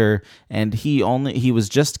character, and he was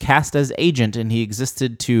just cast as Agent, and he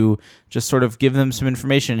existed to just sort of give them some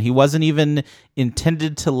information. He wasn't even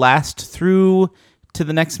intended to last through to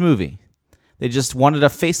the next movie. They just wanted a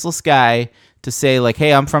faceless guy to say like,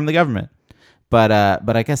 "Hey, I'm from the government." But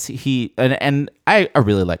I guess he and I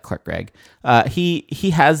really like Clark Gregg.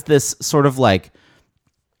 He has this sort of like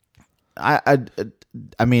I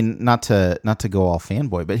mean not to go all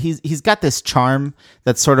fanboy, but he's got this charm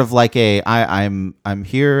that's sort of like I'm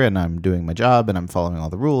here and I'm doing my job and I'm following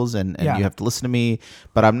all the rules and you have to listen to me,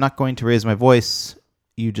 but I'm not going to raise my voice.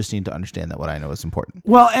 You just need to understand that what I know is important.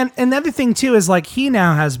 Well, and another thing too is like he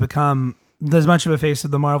now has become as much of a face of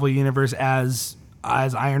the Marvel universe as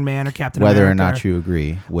Iron Man or Captain America. Whether or not you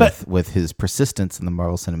agree with his persistence in the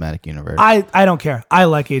Marvel Cinematic Universe. I don't care. I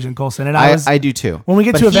like Agent Coulson, and I do too. When we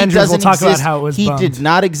get to Avengers, we'll talk about how it was. He bummed. did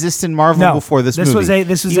not exist in Marvel before this movie.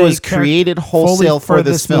 He was created wholesale for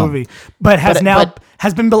this film, but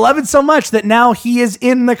has been beloved so much that now he is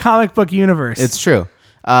in the comic book universe. It's true.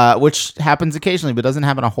 Which happens occasionally, but doesn't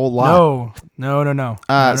happen a whole lot. No.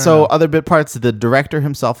 So other bit parts, the director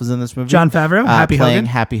himself is in this movie. Jon Favreau, playing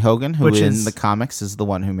Happy Hogan, who in the comics is the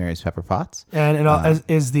one who marries Pepper Potts, and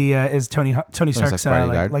is Tony Stark's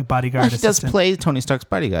like bodyguard. Well, he does assistant. play Tony Stark's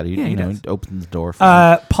bodyguard. He opens the door for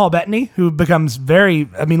him. Paul Bettany, who becomes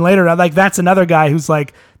later, like that's another guy who's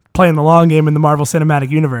like playing the long game in the Marvel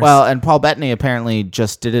Cinematic Universe. Well, and Paul Bettany apparently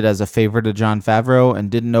just did it as a favor to Jon Favreau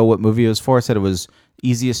and didn't know what movie it was for. Said it was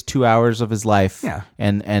easiest 2 hours of his life. Yeah.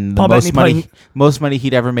 And the most money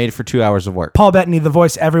he'd ever made for 2 hours of work. Paul Bettany, the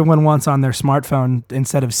voice everyone wants on their smartphone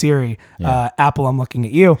instead of Siri. Apple, I'm looking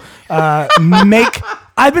at you.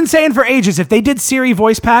 I've been saying for ages, if they did Siri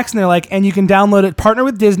voice packs and they're like, and you can download it, partner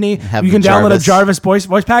with Disney, you can download a Jarvis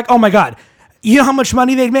voice pack. Oh my God. You know how much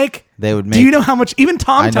money they'd make? They would make. Do you know how much? Even TomTom.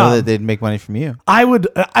 I know that they'd make money from you. I would.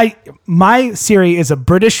 My Siri is a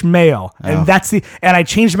British male, and and I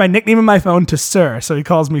changed my nickname in my phone to Sir, so he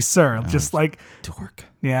calls me Sir, just like dork.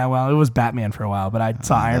 Yeah, well, it was Batman for a while, but I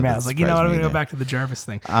saw Iron Man. I was like, you know what? I'm gonna go back to the Jarvis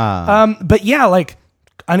thing. But yeah, like.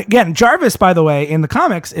 And again, Jarvis, by the way, in the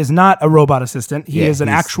comics, is not a robot assistant. He is an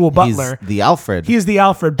actual butler. He's the Alfred. He is the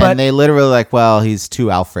Alfred. But and they literally he's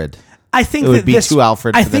too Alfred. I think it would be too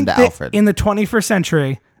Alfred for them to Alfred. In the 21st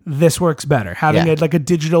century, this works better. Having a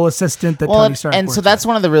digital assistant that Tony Stark and so that's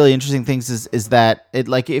one of the really interesting things is that it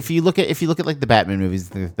like if you look at like the Batman movies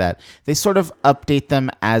and things like that, they sort of update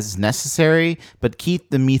them as necessary, but keep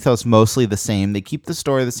the mythos mostly the same. They keep the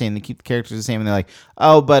story the same. They keep the characters the same, and they're like,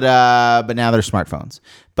 but now they're smartphones.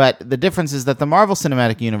 But the difference is that the Marvel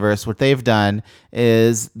Cinematic Universe, what they've done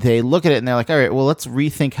is they look at it and they're like, all right, well, let's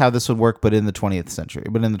rethink how this would work, but in the 20th century,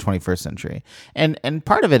 but in the 21st century. And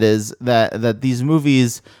part of it is that these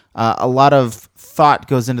movies, a lot of thought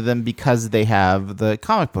goes into them because they have the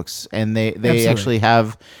comic books, and they actually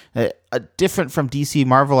have different from DC.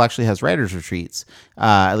 Marvel actually has writers' retreats,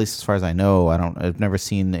 at least as far as I know. I've never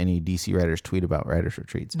seen any DC writers tweet about writers'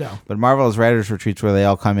 retreats. No. But Marvel has writers' retreats where they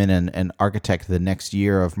all come in and architect the next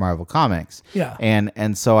year of Marvel Comics. Yeah.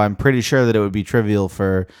 And so I'm pretty sure that it would be trivial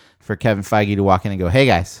for Kevin Feige to walk in and go, hey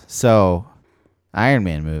guys, so Iron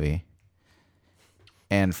Man movie.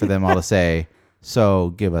 And for them all to say, so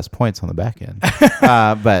give us points on the back end.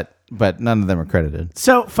 But none of them are credited.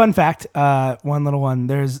 So, fun fact, one little one.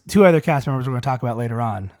 There's 2 other cast members we're going to talk about later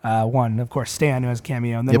on. One, of course, Stan, who has a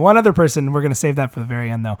cameo. And then one other person, we're going to save that for the very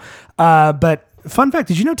end, though. But Fun fact: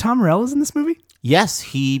 did you know Tom Morello is in this movie? Yes,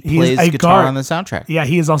 he He's plays a guitar guard. on the soundtrack. Yeah,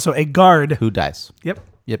 he is also a guard. Who dies? Yep.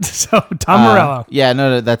 Yep. So Tom Morello. Yeah,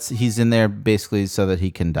 no, he's in there basically so that he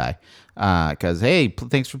can die. Because hey,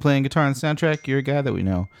 thanks for playing guitar on the soundtrack. You're a guy that we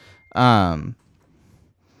know.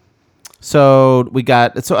 So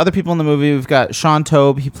other people in the movie. We've got Sean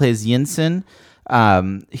Tobe. He plays Yinsen.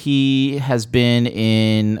 He has been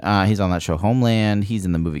in. He's on that show Homeland. He's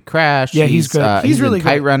in the movie Crash. Yeah, he's good. He's really in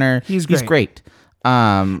Kite good. Runner. He's great.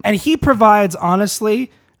 And he provides,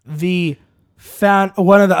 honestly,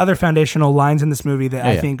 one of the other foundational lines in this movie that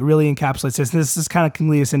I think really encapsulates this. This is kind of can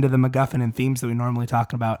lead us into the MacGuffin and themes that we normally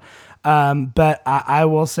talk about. But I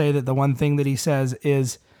will say that the one thing that he says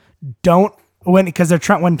is when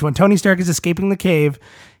Tony Stark is escaping the cave,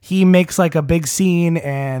 he makes like a big scene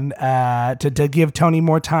and to give Tony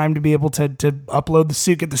more time to be able to upload the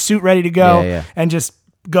suit, get the suit ready to go, and just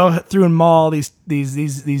go through and maul these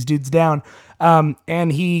dudes down.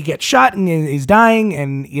 And he gets shot and he's dying,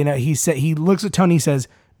 and he looks at Tony and says,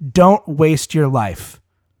 "Don't waste your life,"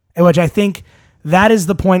 which I think that is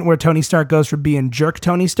the point where Tony Stark goes from being jerk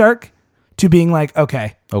Tony Stark to being like,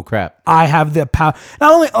 okay, oh crap, I have the power.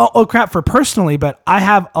 Not only oh crap for personally, but I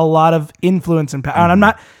have a lot of influence and power. And I'm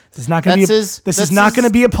not. This is not going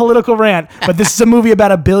to be a political rant, but this is a movie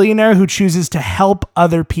about a billionaire who chooses to help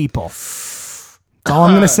other people. That's all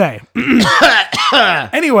I'm going to say.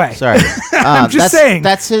 Anyway, sorry. I'm just saying.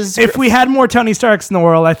 That's his. If we had more Tony Starks in the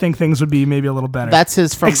world, I think things would be maybe a little better. That's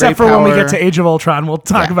his from Except Great for Power. when we get to Age of Ultron, we'll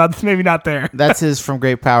talk about maybe not there. That's his from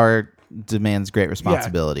Great Power demands great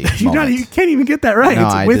responsibility. You can't even get that right. No,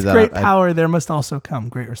 It's, I with did great that. power, there must also come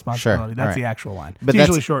great responsibility. Sure. That's All the right. actual line. But It's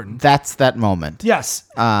usually shortened. That's that moment. Yes.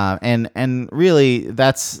 And really,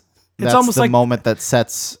 that's almost the like moment that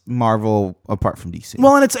sets Marvel apart from DC.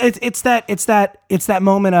 Well, and it's that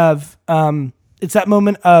moment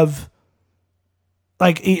of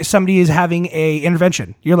like somebody is having a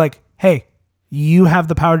intervention. You're like, hey, you have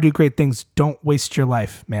the power to do great things. Don't waste your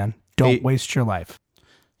life, man. Don't waste your life.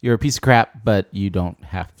 You're a piece of crap, but you don't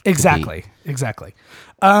have to Exactly.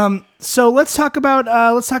 So let's talk about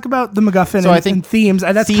the MacGuffin and themes.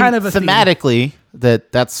 And that's kind of a thematically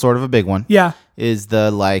that's sort of a big one. Yeah. Is the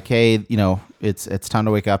like, hey, it's time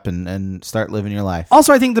to wake up and start living your life.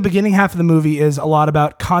 Also, I think the beginning half of the movie is a lot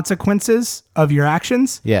about consequences of your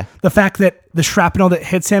actions. Yeah. The fact that the shrapnel that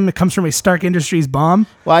hits him, it comes from a Stark Industries bomb.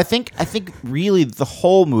 Well, I think really the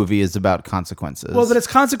whole movie is about consequences. Well, but it's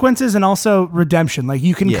consequences and also redemption. Like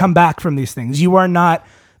you can come back from these things. You are not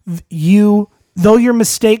though your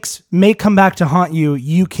mistakes may come back to haunt you,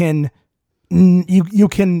 you can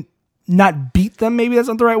not beat them, maybe that's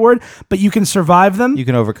not the right word, but you can survive them. You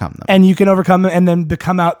can overcome them. And you can overcome them and then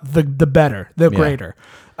become out the better, greater.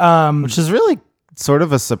 Which is really sort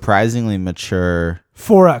of a surprisingly mature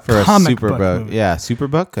for a comic super book. movie. Yeah, super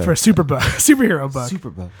book. For a superhero book.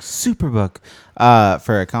 Super book.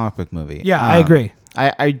 For a comic book movie. Yeah, I agree.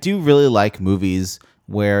 I do really like movies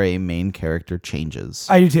where a main character changes.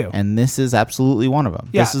 I do too. And this is absolutely one of them.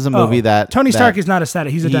 Yeah. This is a movie that Tony Stark is not a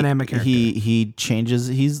static. He's a dynamic character. He changes.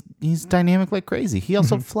 He's dynamic like crazy. He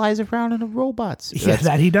also flies around in robots. Yeah,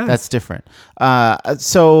 that he does. That's different.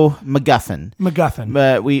 So MacGuffin.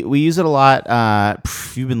 But we use it a lot.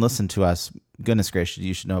 If you've been listening to us, goodness gracious,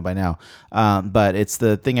 you should know by now. But it's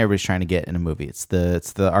the thing everybody's trying to get in a movie. It's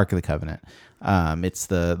the Ark of the Covenant. It's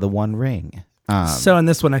the One Ring. So in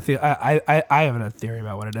this one, I feel I have a theory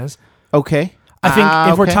about what it is. Okay. I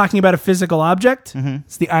think if we're talking about a physical object,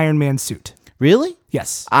 it's the Iron Man suit. Really?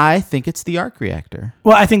 Yes. I think it's the arc reactor.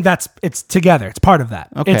 Well, I think it's together. It's part of that.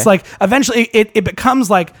 Okay. It's like eventually it becomes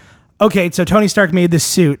like, okay, so Tony Stark made this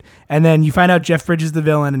suit, and then you find out Jeff Bridges is the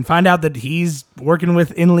villain, and find out that he's working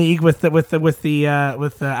in league with the I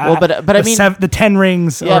mean the 10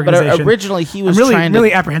 Rings yeah, organization. but originally he was I'm trying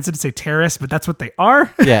really apprehensive to say terrorists, but that's what they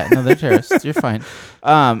are. Yeah, no, they're terrorists. You're fine.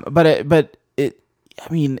 But I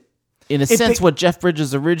mean, in a sense, what Jeff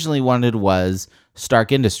Bridges originally wanted was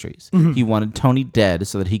Stark Industries. He wanted Tony dead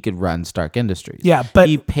so that he could run Stark Industries. Yeah, but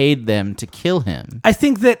he paid them to kill him. I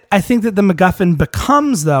think that the MacGuffin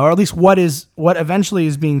becomes, though, or at least what eventually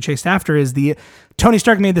is being chased after is the Tony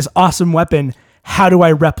Stark made this awesome weapon. How do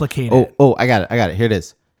I replicate it? Oh, I got it. Here it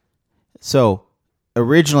is. So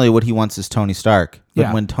originally what he wants is Tony Stark.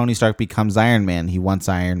 But when Tony Stark becomes Iron Man, he wants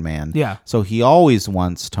Iron Man. Yeah. So he always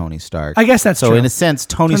wants Tony Stark. I guess that's so true. In a sense,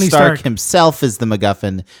 Tony Stark himself is the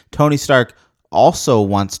MacGuffin. Tony Stark also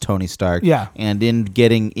wants Tony Stark. Yeah. And in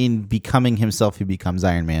becoming himself, he becomes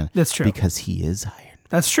Iron Man. That's true. Because he is Iron Man.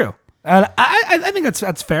 That's true. And I think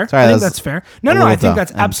that's fair. Sorry, I think that's fair. No, I think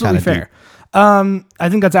that's absolutely fair. I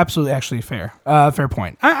think that's absolutely actually fair. Fair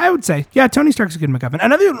point. I would say, yeah, Tony Stark's a good MacGuffin.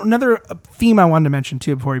 Another theme I wanted to mention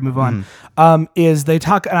too before we move on, is they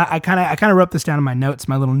talk. I kind of wrote this down in my notes,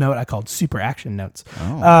 my little note I called super action notes.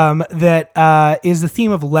 That is the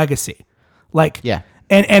theme of legacy, like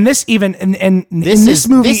and this even and in this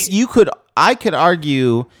movie I could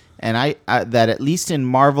argue, and I that at least in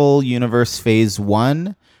Marvel Universe Phase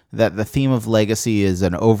 1. That the theme of legacy is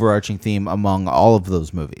an overarching theme among all of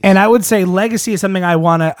those movies. And I would say legacy is something I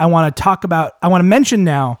want to talk about. I want to mention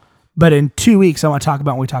now, but in 2 weeks I want to talk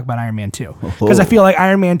about when we talk about Iron Man 2. Because I feel like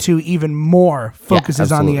Iron Man 2 even more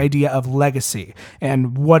focuses on the idea of legacy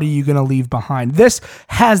and what are you going to leave behind. This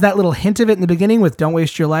has that little hint of it in the beginning with don't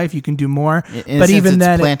waste your life, you can do more. But even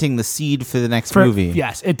then, planting the seed for the next movie.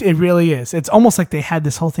 Yes, it really is. It's almost like they had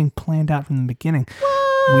this whole thing planned out from the beginning.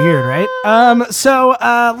 Weird, right? So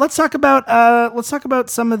let's talk about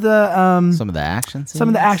some of the action scenes? Some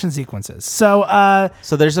of the action sequences. So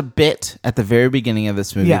there's a bit at the very beginning of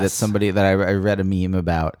this movie that I read a meme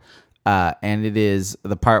about, and it is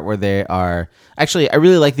the part where they are actually. I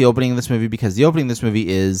really like the opening of this movie because the opening of this movie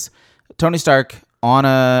is Tony Stark in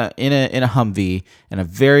a Humvee in a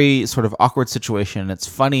very sort of awkward situation. It's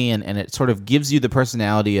funny and it sort of gives you the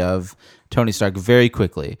personality of Tony Stark very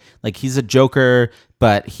quickly. Like he's a joker,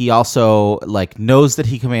 but he also like knows that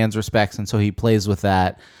he commands respects, and so he plays with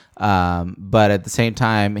that. But at the same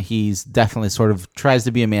time, he's definitely sort of tries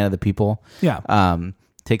to be a man of the people. Yeah.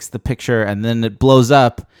 Takes the picture, and then it blows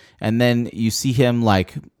up, and then you see him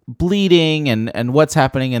like bleeding and what's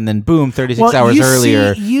happening, and then boom, 36 hours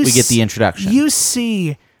earlier, we get the introduction. You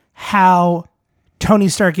see how Tony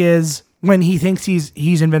Stark is when he thinks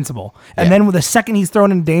he's invincible. And then with the second he's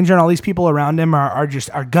thrown in danger and all these people around him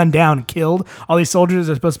are gunned down and killed, all these soldiers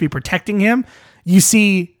are supposed to be protecting him, you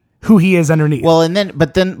see who he is underneath. Well,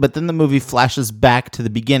 but then the movie flashes back to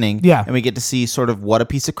the beginning, and we get to see sort of what a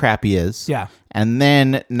piece of crap he is. Yeah. And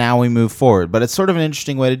then now we move forward. But it's sort of an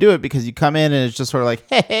interesting way to do it because you come in and it's just sort of like,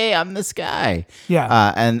 hey, I'm this guy.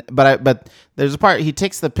 Yeah. But there's a part, he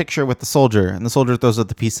takes the picture with the soldier, and the soldier throws up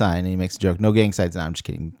the peace sign, and he makes a joke. No gang signs. No, I'm just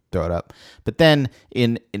kidding. Throw it up. But then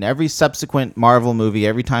in every subsequent Marvel movie,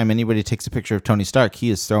 every time anybody takes a picture of Tony Stark,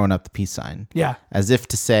 he is throwing up the peace sign. Yeah. As if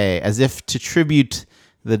to tribute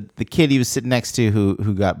the kid he was sitting next to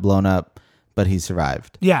who got blown up, but he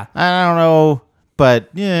survived. Yeah. I don't know, but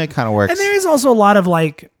yeah, it kind of works. And there is also a lot of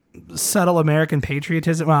like subtle American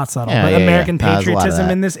patriotism. Well, not subtle, but American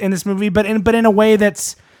patriotism in this movie, but in a way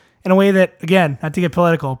that again, not to get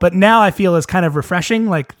political, but now I feel is kind of refreshing.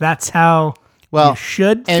 Like that's how you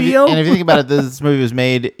should feel. And if you think about it, this movie was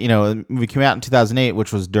made, the movie came out in 2008,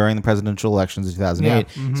 which was during the presidential elections of 2008. Yeah.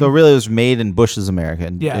 Mm-hmm. So it really was made in Bush's America,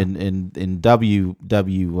 in W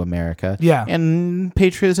America. Yeah. And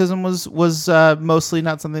patriotism was mostly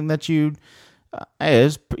not something that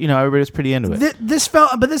everybody was pretty into it. This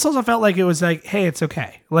also felt like it was like, hey, it's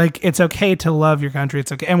okay. Like it's okay to love your country.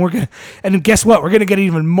 It's okay, and guess what? We're gonna get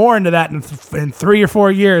even more into that in 3 or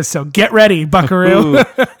 4 years. So get ready, Buckaroo.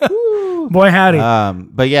 Boy, howdy.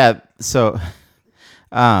 But yeah, so,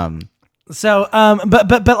 but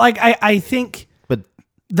like I think.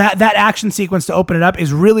 That action sequence to open it up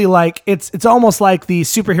is really like it's almost like the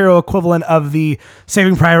superhero equivalent of the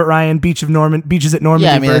Saving Private Ryan Beaches at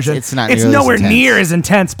Normandy version. It's not. It's nowhere near as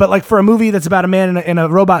intense, but like for a movie that's about a man in a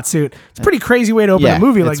robot suit, it's a pretty crazy way to open a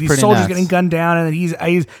movie. Like these soldiers getting gunned down and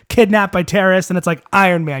he's kidnapped by terrorists, and it's like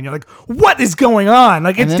Iron Man. You're like, what is going on?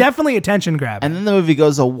 Like it's definitely attention grabbing. And then the movie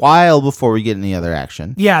goes a while before we get any other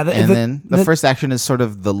action. Yeah, then the first action is sort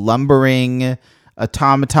of the lumbering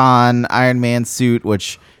automaton Iron Man suit,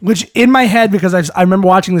 which in my head, because I remember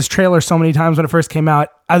watching this trailer so many times when it first came out,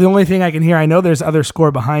 the only thing I can hear, I know there's other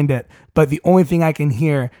score behind it, but the only thing I can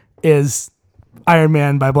hear is Iron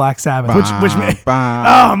Man by Black Sabbath, which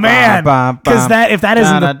oh man, because if that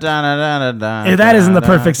isn't the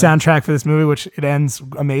perfect soundtrack for this movie, which it ends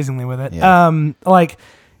amazingly with it. Like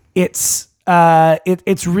it's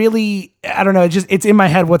really, I don't know, it's in my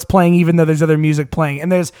head what's playing, even though there's other music playing,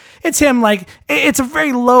 and it's him, like it's a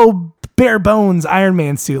very low, bare bones Iron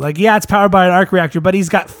Man suit. Like it's powered by an arc reactor, but he's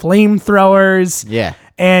got flamethrowers,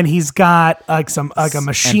 and he's got like a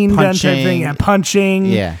machine gun type thing, and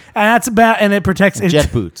punching, and it protects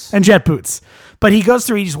jet boots. But he goes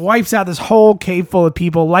through, he just wipes out this whole cave full of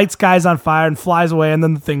people, lights guys on fire, and flies away, and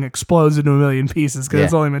then the thing explodes into a million pieces because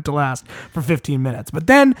it's only meant to last for 15 minutes. But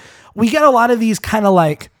then we get a lot of these kind of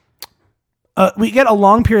like, we get a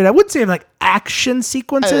long period, I wouldn't say like action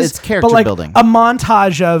sequences, it's character but like building. A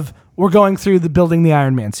montage of we're going through the building the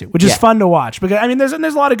Iron Man suit, which is Yeah. fun to watch because I mean there's a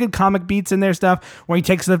lot of good comic beats in there stuff where he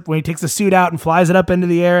takes the suit out and flies it up into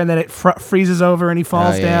the air and then it freezes over and he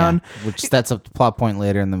falls down. Yeah. Which sets up the plot point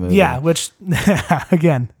later in the movie. Yeah, which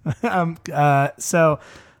again, so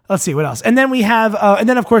let's see what else. And then we have, and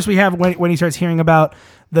then of course we have when he starts hearing about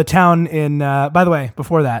the town in. By the way,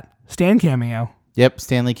 before that, Stan cameo. Yep,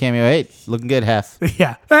 Stanley cameo. Hey, looking good, Hef.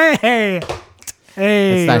 Yeah. Hey.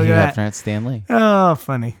 It's not look Hugh at that. Hefner, it's Stanley. Oh,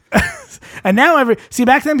 funny. And now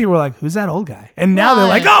back then people were like, who's that old guy? And now they're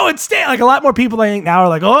like, oh, it's Stan. Like a lot more people I think now are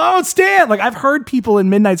like, oh, it's Stan. Like I've heard people in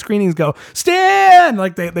midnight screenings go, Stan.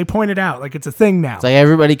 Like they point it out. Like it's a thing now. It's like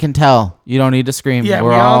everybody can tell. You don't need to scream. Yeah, We're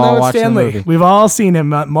we all know it's watching Stan the Lee. movie. We've all seen him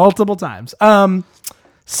multiple times.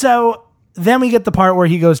 So then we get the part where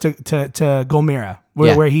he goes to Golmira,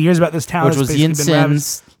 where he hears about this town, Which that's was basically been ravaged,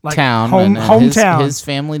 Yinsen's like, town. and hometown. His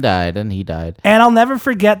family died, and he died. And I'll never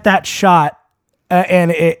forget that shot.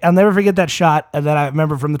 I'll never forget that shot that I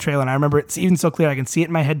remember from the trailer. And I remember it's even so clear. I can see it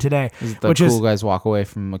in my head today. Is it the which cool is, guys walk away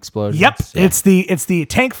from explosions? yep, Yeah. it's the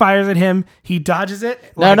tank fires at him. He dodges it.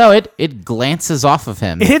 No, it glances off of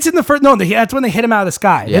him. It hits in the first. No, that's when they hit him out of the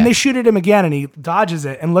sky. Yeah. Then they shoot at him again, and he dodges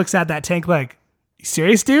it and looks at that tank like, "You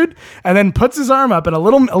serious, dude?" And then puts his arm up, and a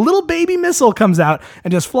little baby missile comes out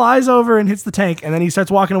and just flies over and hits the tank. And then he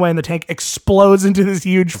starts walking away, and the tank explodes into this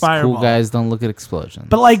huge fireball. Cool guys don't look at explosions.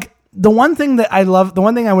 But like the one thing that I love, the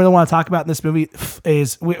one thing I really want to talk about in this movie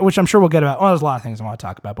is, which I'm sure we'll get about. Well, there's a lot of things I want to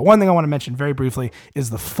talk about, but one thing I want to mention very briefly is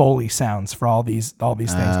the Foley sounds for all these things.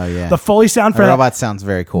 Oh, yeah. The Foley sound for the robot sounds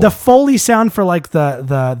very cool. the Foley sound for like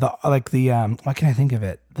the what can I think of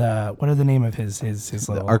it? What are the name of his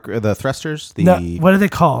little the thrusters. what are they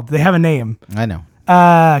called? They have a name. I know.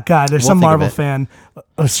 God, there's some think of Marvel it. fan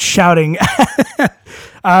shouting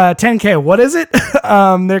 10K. What is it?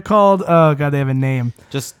 They're called. Oh God, they have a name.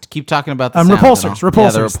 Just keep talking about the sound Repulsors. and all. Yeah,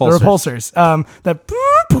 the Repulsors. That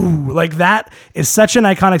like that is such an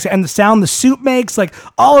iconic and the sound the suit makes, like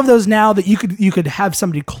all of those now that you could have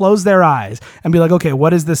somebody close their eyes and be like, okay,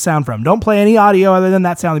 what is this sound from? Don't play any audio other than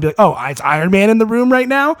that sound and be like, oh, it's Iron Man in the room right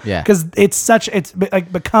now. Yeah. Because it's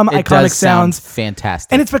like become It iconic does sound sounds.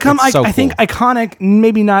 fantastic. And it's become, so I think, cool. iconic.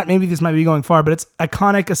 Maybe this might be going far, but it's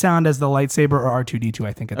iconic a sound as the lightsaber or R2D2.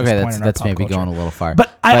 I think at this Okay, point in our that's pop maybe culture. going a little far.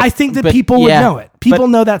 But I think that people would know it. People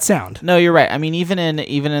know that sound. No, you're right. I mean, even in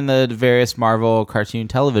the various Marvel cartoon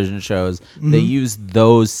television shows, they use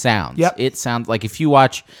those sounds. Yep. It sounds like if you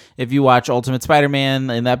watch Ultimate Spider-Man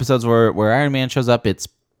in the episodes where Iron Man shows up, it's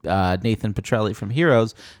Nathan Petrelli from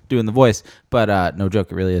Heroes doing the voice. But no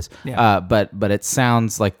joke, it really is. Yeah. But it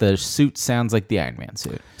sounds like the suit sounds like the Iron Man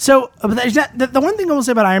suit. So the one thing I will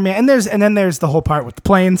say about Iron Man, and then there's the whole part with the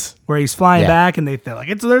planes where he's flying Yeah. back, and they're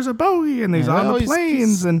like, there's a bogey, and he's on the he's-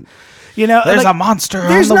 planes, and you know, There's like, a monster on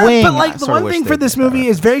there's the not- wing. But like I the sorta one wish thing they for this did that. movie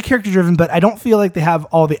is very character driven, but I don't feel like they have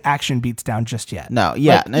all the action beats down just yet. No,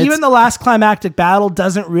 yeah, Like, it's- even the last climactic battle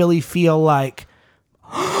doesn't really feel like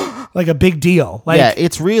a big deal. Like, yeah,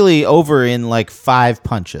 it's really over in like 5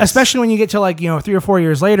 punches. especially when you get to 3 or 4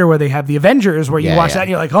 years later where they have the Avengers, where you Yeah, watch yeah. that and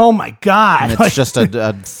you're like, oh my God. And it's Like, just a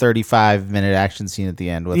 35-minute action scene at the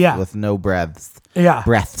end with no breaths. yeah,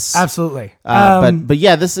 Breaths. absolutely. But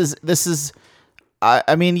yeah, this is.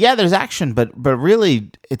 I mean, yeah, there's action, but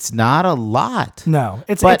really, it's not a lot. no,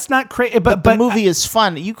 it's But- not crazy. But the movie is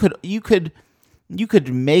fun. You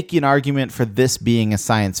could make an argument for this being a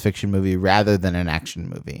science fiction movie rather than an action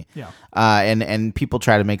movie. Yeah. And people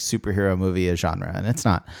try to make superhero movie a genre, and it's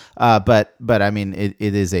not. But I mean, it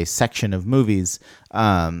is a section of movies.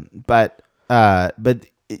 But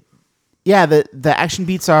yeah, the action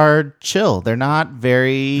beats are chill. They're not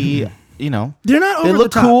very. They're not They over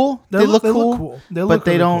look the top. cool. They look They cool. look cool. They but look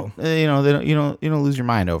they really don't. cool. You don't lose your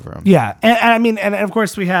mind over them. Yeah, and I mean, and of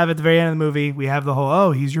course we have at the very end of the movie, we have the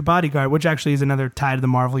whole, he's your bodyguard, which actually is another tie to the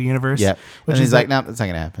Marvel universe. Yeah. which And he's is like, no, that's not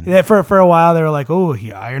gonna happen. yeah, for a while they were like,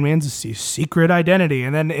 Iron Man's secret identity,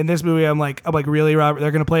 and then in this movie, I'm like, really, Robert?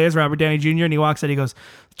 They're gonna play as Robert Downey Jr. And he walks out, he goes,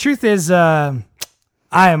 truth is,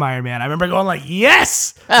 I am Iron Man. I remember going like,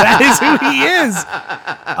 yes, that is who he is.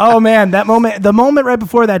 Oh man, the moment right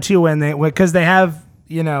before that too, because they have,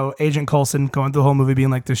 Agent Coulson going through the whole movie being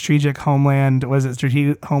like the strategic homeland.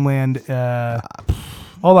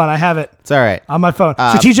 Hold on, I have it. It's all right. On my phone.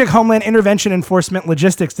 Strategic Homeland Intervention Enforcement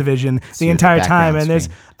Logistics Division the your entire time. background And there's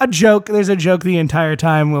screen. a joke. There's a joke the entire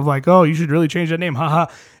time of like, you should really change that name. Haha.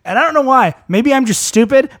 And I don't know why. Maybe I'm just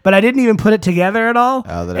stupid, but I didn't even put it together at all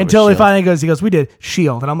that it was until he S.H.I.E.L.D. finally goes, we did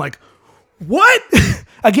S.H.I.E.L.D. And I'm like, what?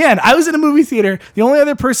 Again, I was in a movie theater. The only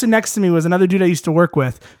other person next to me was another dude I used to work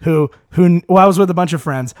with who I was with a bunch of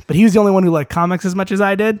friends, but he was the only one who liked comics as much as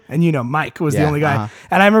I did. And Mike was the Yeah, only guy. uh-huh.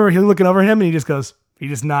 And I remember he looking over him and he just goes, He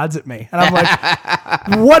just nods at me. And I'm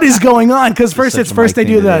like, what is going on? Because first such a Mike they thing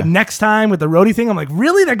do to the do. next time with the roadie thing. I'm like,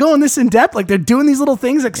 really? They're going this in depth? Like they're doing these little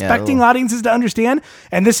things, expecting little- audiences to understand.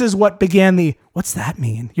 And this is what began the, what's that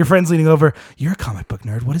mean? Your friend's leaning over, you're a comic book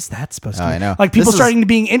nerd. What is that supposed to Oh, mean? I know. Like people This is- starting to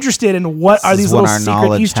being interested in what are This these is when little our secret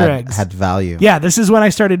knowledge Easter eggs. had value. Yeah, this is when I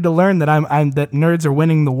started to learn that I'm that nerds are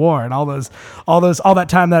winning the war, and all that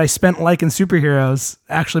time that I spent liking superheroes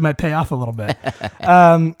actually might pay off a little bit.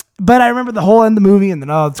 But I remember the whole end of the movie, and then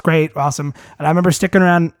it's great, awesome. And I remember sticking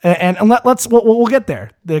around, and we'll get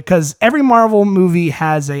there because every Marvel movie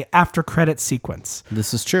has a after credit sequence.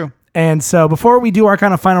 This is true. And so before we do our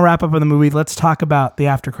kind of final wrap up of the movie, let's talk about the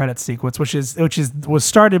after credits sequence, which was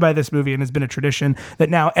started by this movie and has been a tradition that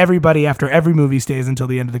now everybody after every movie stays until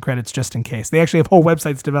the end of the credits just in case. They actually have whole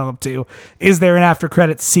websites developed too. Is there an after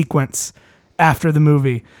credits sequence after the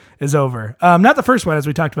movie is over? Not the first one, as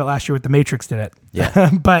we talked about last year with The Matrix did it. Yeah.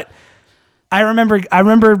 But I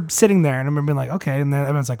remember sitting there and I remember being like, okay. And then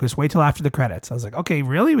everyone's like, just wait till after the credits. I was like, okay,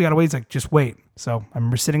 really? We got to wait. He's like, just wait. So I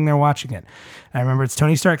remember sitting there watching it. And I remember it's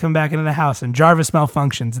Tony Stark coming back into the house and Jarvis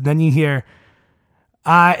malfunctions. And then you hear,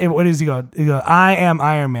 what does he go? He goes, I am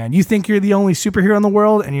Iron Man. You think you're the only superhero in the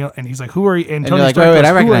world? And he's like, who are you? And Tony you're like, Stark wait, goes, I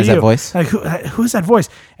 "Who are recognize that you?" voice. Like, who's that voice?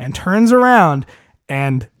 And turns around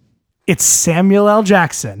and it's Samuel L.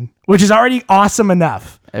 Jackson, which is already awesome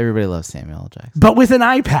enough, Everybody loves Samuel L. Jackson. but with an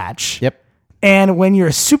eye patch. Yep. And when you're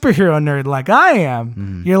a superhero nerd like I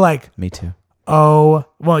am, you're like, Me too. oh,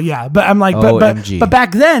 well, yeah. But I'm like, OMG. but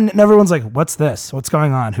back then, everyone's like, what's this? What's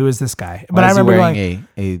going on? Who is this guy? But Why I is he remember wearing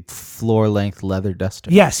like, a floor-length leather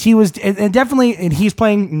duster? yes, he was, and definitely, and he's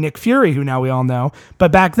playing Nick Fury, who now we all know.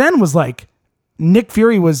 But back then was like, Nick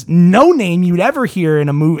Fury was no name you'd ever hear in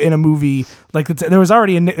a movie. Like there was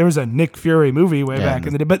a Nick Fury movie way back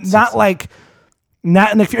in the day, but not like.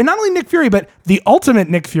 Not Nick Fury, not only Nick Fury, but the ultimate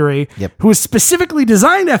Nick Fury, Yep. who was specifically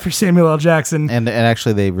designed after Samuel L. Jackson. And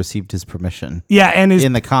actually, they received his permission. Yeah, and is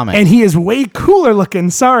In the comic. and he is way cooler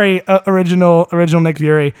looking. Sorry, original Nick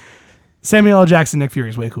Fury. Samuel L. Jackson Nick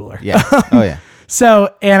Fury is way cooler. Yeah. Oh, yeah.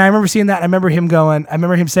 So, and I remember seeing that. I remember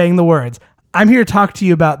him saying the words, "I'm here to talk to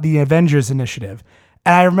you about the Avengers Initiative."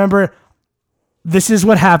 And I remember this is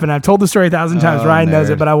what happened. I've told the story 1,000 times. Oh, Ryan knows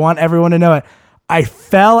nerd. it, but I want everyone to know it. I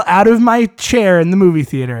fell out of my chair in the movie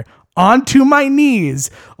theater onto my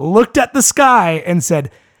knees, looked at the sky and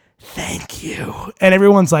said, "Thank you." And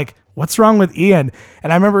everyone's like, "What's wrong with Ian?"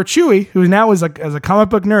 And I remember Chewy, who now is as a comic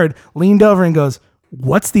book nerd, leaned over and goes,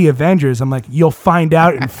 "What's the Avengers?" I'm like, "You'll find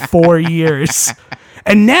out in 4 years."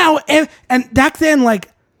 And now, and back then, like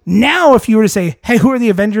now, if you were to say, "Hey, who are the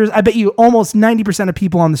Avengers?" I bet you almost 90% of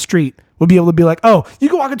people on the street would be able to be like, "Oh, you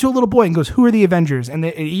can walk into a little boy and goes, 'Who are the Avengers?'" And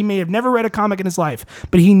he may have never read a comic in his life,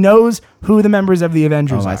 but he knows who the members of the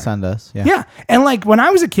Avengers Oh, my are. son does. Yeah. Yeah. And like when I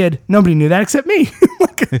was a kid, nobody knew that except me.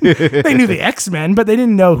 Like, they knew the X-Men, but they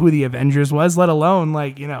didn't know who the Avengers was, let alone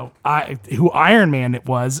like, who Iron Man it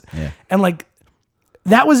was. Yeah. And like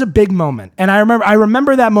that was a big moment. And I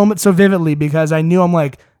remember that moment so vividly because I knew I'm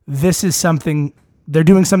like, this is something, they're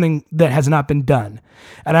doing something that has not been done.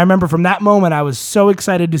 And I remember from that moment, I was so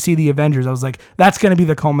excited to see the Avengers. I was like, that's going to be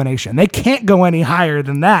the culmination. They can't go any higher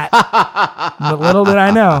than that. But little did I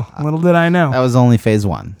know. That was only phase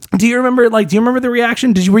one. Do you remember the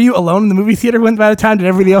reaction? Were you alone in the movie theater by the time did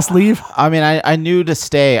everybody else leave? I mean, I knew to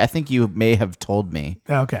stay. I think you may have told me.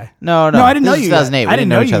 Okay. No, I didn't know this you is yet. 2008. We I didn't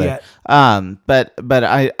know each you other. yet. But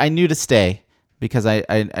I knew to stay because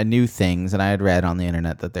I knew things and I had read on the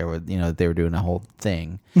internet that they were doing a whole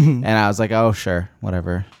thing, and I was like, oh sure,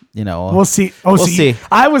 whatever, We'll see. We'll see.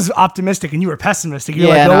 I was optimistic and you were pessimistic. You're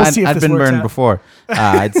Yeah, like, no, we'll see if I'd this been works burned out. before.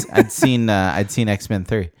 I'd seen X-Men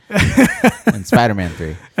 3 and Spider-Man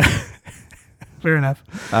 3. Fair enough.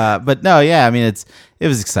 But no, yeah, I mean it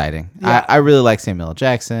was exciting. Yeah. I really like Samuel L.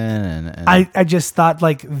 Jackson, and I just thought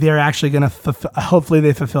like they're actually gonna hopefully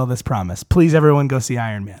they fulfill this promise. Please, everyone, go see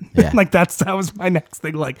Iron Man. Yeah. Like that was my next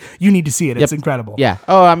thing. Like you need to see it. It's incredible. yeah.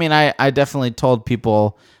 Oh, I mean, I definitely told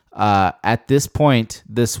people at this point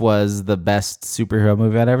this was the best superhero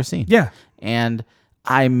movie I'd ever seen. Yeah. And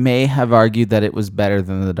I may have argued that it was better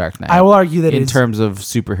than The Dark Knight. I will argue that in it is, terms of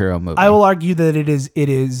superhero movie. I will argue that it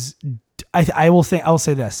is. I will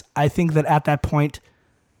say this. I think that at that point,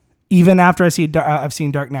 even after I've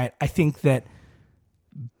seen Dark Knight, I think that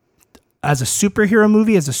as a superhero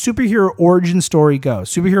movie, as a superhero origin story goes,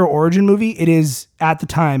 superhero origin movie, it is at the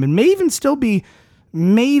time and may even still be.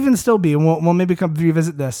 And we'll maybe come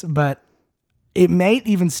revisit this, but it might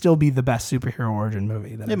even still be the best superhero origin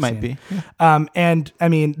movie that I've might seen. be. Yeah. And I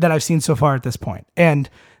mean that I've seen so far at this point. And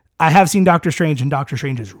I have seen Doctor Strange, and Doctor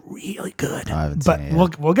Strange is really good. I haven't but seen it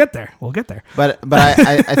yet. we'll get there. We'll get there. But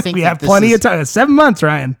I think We that have this plenty is- of time. 7 months,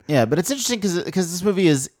 Ryan. Yeah, but it's interesting because this movie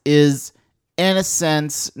is in a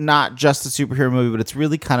sense not just a superhero movie, but it's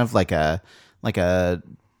really kind of like a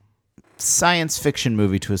science fiction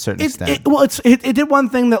movie to a certain extent. It did one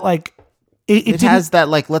thing that like it It has that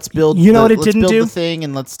like let's build. You know what it let's didn't build do? the thing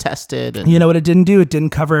and let's test it. And You know what it didn't do? It didn't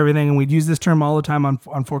cover everything, and we'd use this term all the time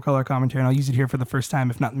on Four Color Commentary, and I'll use it here for the first time,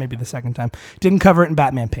 if not maybe the second time. Didn't cover it in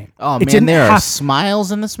Batman Paint. oh It man, didn't there are have-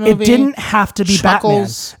 smiles in this movie. It didn't have to be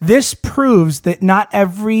Chuckles. Batman. This proves that not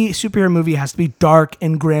every superhero movie has to be dark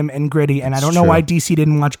and grim and gritty, and I don't know true. why DC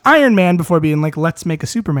didn't watch Iron Man before being like, let's make a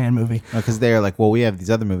Superman movie. because they're like, well, we have these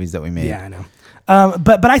other movies that we made. Yeah, I know.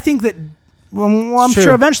 But I think that well, I'm True.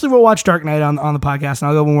 sure eventually we'll watch Dark Knight on the podcast, and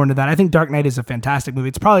I'll go more into that. I think Dark Knight is a fantastic movie.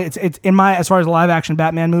 It's probably it's in my as far as a live action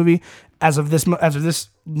Batman movie as of this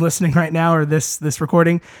listening right now or this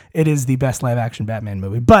recording, it is the best live action Batman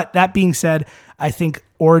movie. But that being said, I think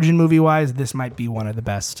origin movie wise, this might be one of the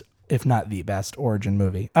best, if not the best, origin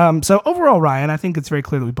movie. So overall, Ryan, I think it's very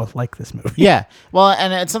clear that we both like this movie. Yeah, well,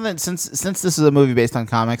 and it's something since this is a movie based on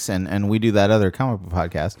comics, and we do that other comic book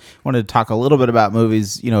podcast. Wanted to talk a little bit about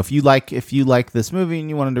movies. You know, if you like this movie and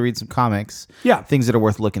you wanted to read some comics, Yeah. things that are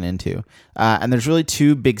worth looking into. And there's really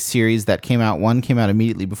two big series that came out. One came out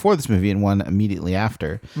immediately before this movie, and one immediately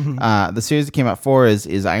after. The series that came out for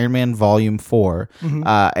is Iron Man Volume 4,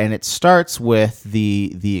 and it starts with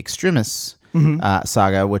the Extremis.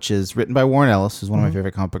 Saga, which is written by Warren Ellis, who's one of my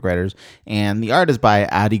favorite comic book writers, and the art is by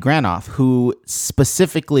Adi Granoff, who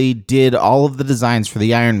specifically did all of the designs for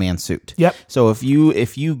the Iron Man suit. Yep. So if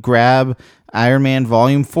you grab Iron Man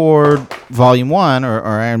Volume 4, Volume 1, or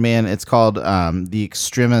Iron Man, it's called the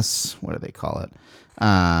Extremis. What do they call it?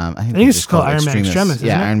 I think it's just called Iron Man Extremis, isn't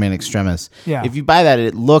Yeah, it? Iron Man Extremis. Yeah. If you buy that,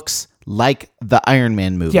 it looks like the Iron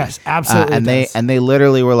Man movie. Yes, absolutely and it does. they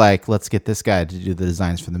literally were like, let's get this guy to do the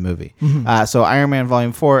designs for the movie. So Iron Man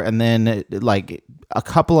Volume 4, and then like a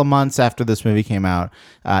couple of months after this movie came out,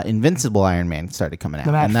 Invincible Iron Man started coming out,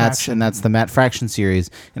 Matt and Fraction. that's the Matt Fraction series,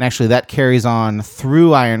 and actually that carries on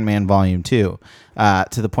through Iron Man Volume 2, to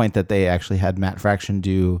the point that they actually had Matt Fraction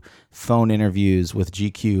do phone interviews with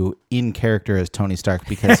GQ in character as Tony Stark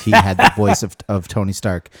because he had the voice of Tony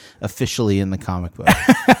Stark officially in the comic book.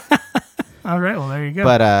 All right, well there you go.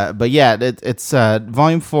 But yeah, it's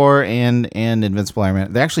Volume 4 and Invincible Iron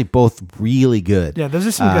Man. They're actually both really good. Yeah, those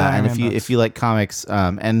are some good Iron And Man if you like comics,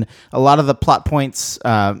 and a lot of the plot points,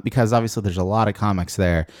 because obviously there's a lot of comics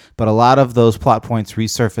there, but a lot of those plot points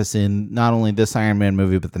resurface in not only this Iron Man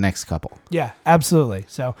movie but the next couple. Yeah, absolutely.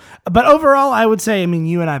 So, but overall, I would say, I mean,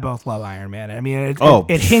 you and I both love Iron Man. I mean,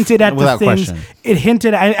 it hinted at the without things. question. It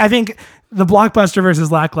hinted. I think the blockbuster versus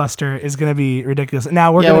lackluster is going to be ridiculous.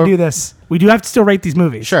 Now we're going to do this. We do have to still rate these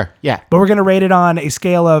movies. Sure, yeah. But we're going to rate it on a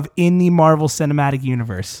scale of in the Marvel Cinematic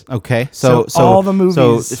Universe. Okay, So all the movies-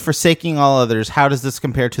 So forsaking all others, how does this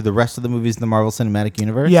compare to the rest of the movies in the Marvel Cinematic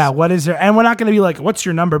Universe? Yeah, what is there? And we're not going to be like, what's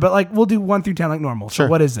your number? But like, we'll do 1 through 10 like normal. So Sure.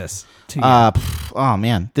 what is this to you? Oh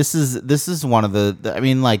man, this is one of the I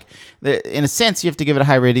mean, like, in a sense, you have to give it a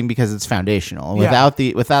high rating because it's foundational. Yeah.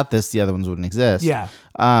 Without this, the other ones wouldn't exist. Yeah.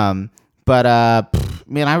 But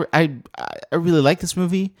man, I really like this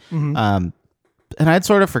movie. And I'd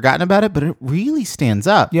sort of forgotten about it, but it really stands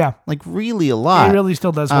up. Yeah. like really a lot. It really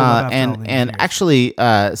still does hold up after all these and years. actually,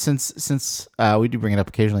 since we do bring it up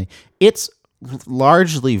occasionally, it's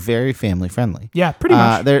largely very family friendly. Yeah, pretty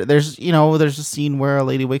much. There's a scene where a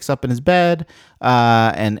lady wakes up in his bed,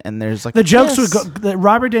 and there's like The jokes this. would go. That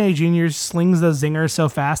Robert Downey Jr. slings the zinger so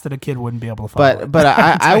fast that a kid wouldn't be able to follow it. But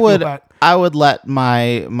I tell you would what. I would let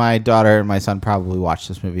my daughter and my son probably watch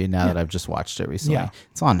this movie now that I've just watched it recently. Yeah.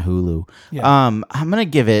 It's on Hulu. Yeah. I'm gonna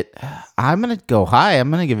go high.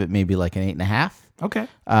 I'm gonna give it maybe like an 8.5. Okay.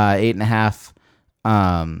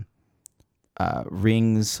 8.5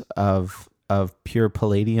 rings of pure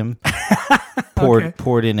palladium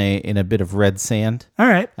poured in a bit of red sand All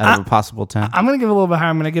right. out of a possible 10. I'm gonna give it a little bit higher.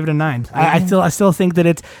 I'm gonna give it a 9. I still think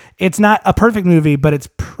that it's not a perfect movie, but it's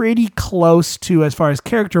pretty close to, as far as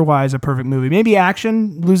character wise, a perfect movie. Maybe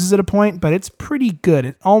action loses it a point, but it's pretty good.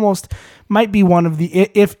 It almost might be one of the,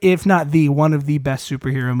 if not the one of the best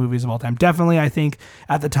superhero movies of all time. Definitely, I think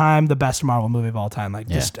at the time the best Marvel movie of all time. I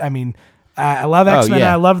love X-Men.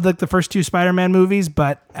 yeah. I loved the first 2 Spider-Man movies,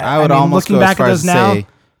 but I would almost looking go back as far at as those to now. say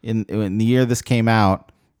in the year this came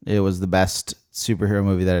out, it was the best superhero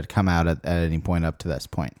movie that had come out at any point up to this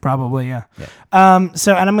point. Probably, yeah.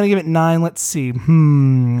 So, and I'm going to give it 9. Let's see.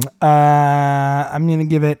 I'm going to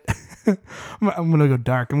give it, I'm going to go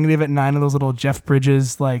dark. I'm going to give it 9 of those little Jeff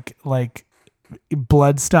Bridges, like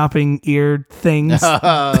blood stopping ear things.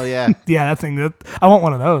 Oh yeah. Yeah, that thing. I want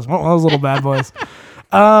one of those. I want one of those little bad boys.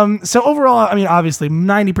 So overall, I mean, obviously,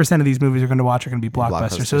 90% of these movies you're going to watch are going to be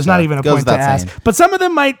blockbusters. So there's not even a Goes point to without ask. saying. But some of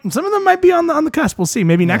them might be on the cusp. We'll see.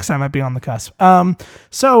 Maybe next time might be on the cusp.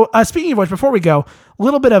 So speaking of which, before we go, a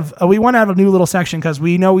little bit of we want to have a new little section because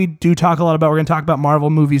we know we do talk a lot about. We're going to talk about Marvel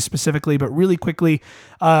movies specifically, but really quickly,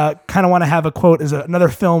 kind of want to have a quote as another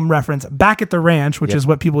film reference. Back at the Ranch, which is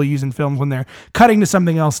what people use in films when they're cutting to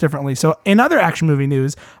something else differently. So in other action movie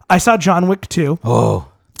news, I saw John Wick 2.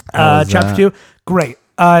 Oh. Chapter 2. Great.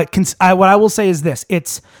 What I will say is this.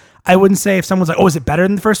 I wouldn't say if someone's like, oh, is it better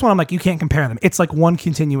than the first one? I'm like, you can't compare them. It's like one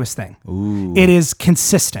continuous thing. Ooh. It is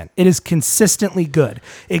consistent. It is consistently good.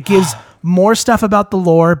 It gives more stuff about the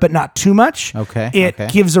lore, but not too much. Okay.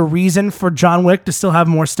 It gives a reason for John Wick to still have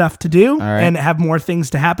more stuff to do right. and have more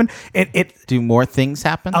things to happen. Do more things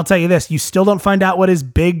happen? I'll tell you this: you still don't find out what his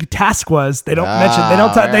big task was. They don't mention.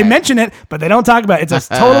 right. They mention it, but they don't talk about it. It's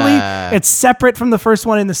it's separate from the first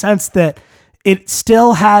one in the sense that it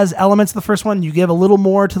still has elements of the first one. You give a little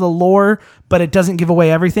more to the lore, but it doesn't give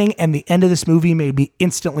away everything. And the end of this movie made me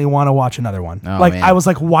instantly want to watch another one. Oh, man. I was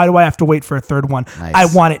like, why do I have to wait for a third one? Nice. I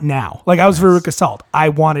want it now. Like I was Veruca Salt. I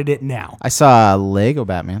wanted it now. I saw Lego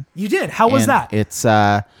Batman. You did. How was that? It's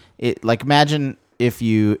like imagine if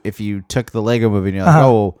you took the Lego movie and you're like,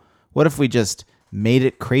 oh, what if we just made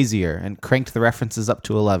it crazier and cranked the references up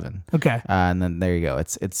to 11? Okay. And then there you go.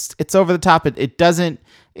 It's over the top.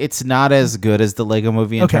 It's not as good as the Lego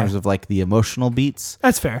movie in terms of like the emotional beats.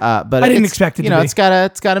 That's fair. But I didn't expect it to be. It's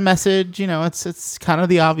got a message. It's kind of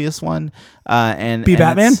the obvious one. And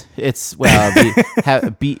Batman.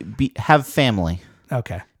 Have family.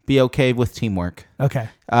 Okay. Be okay with teamwork. Okay.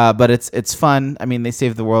 But it's fun. I mean, they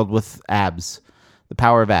save the world with abs. The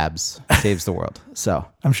power of abs saves the world. So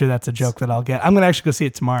I'm sure that's a joke that I'll get. I'm going to actually go see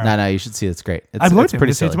it tomorrow. No, you should see it. It's great. I'm going to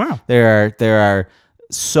pretty see it tomorrow. There are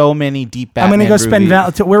so many deep Batman I'm going to go spend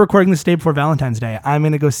movies. we're recording this day before Valentine's Day. I'm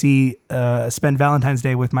going to go spend Valentine's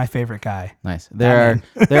Day with my favorite guy. Nice. There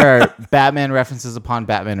are Batman references upon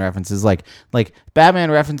Batman references. Like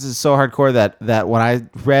Batman references so hardcore that when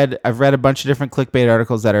I've read a bunch of different clickbait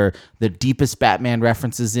articles that are the deepest Batman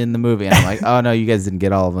references in the movie, and I'm like, oh no, you guys didn't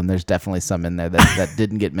get all of them. There's definitely some in there that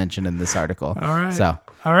didn't get mentioned in this article. All right. So.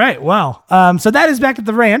 All right. Well, so that is Back at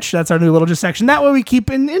the Ranch. That's our new little just section. That way we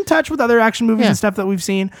keep in touch with other action movies and stuff that we've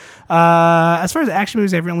seen. As far as action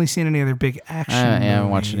movies, I haven't really seen any other big action movies. I haven't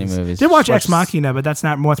watched any movies. Did watch Ex Machina, but that's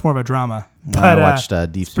much more of a drama. But, I watched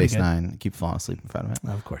Deep Space good. Nine. I keep falling asleep in front of it.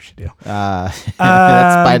 Of course you do. That's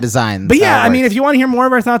by design. But yeah, I mean, if you want to hear more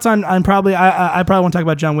of our thoughts on probably, I probably won't talk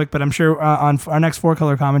about John Wick, but I'm sure on our next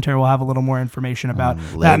 4-color commentary, we'll have a little more information about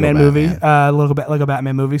Batman movie, Lego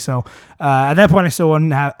Batman movie. So at that point,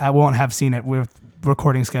 I won't have seen it with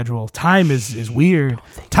recording schedule. Time is weird.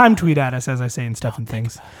 Time tweet at us, as I say, and stuff and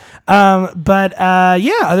things. But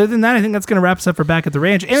other than that, I think that's going to wrap us up for Back at the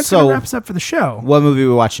Ranch, and it's going to wrap us up for the show. What movie are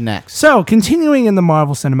we watching next? So, continuing in the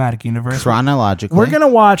Marvel Cinematic Universe, chronologically, we're going to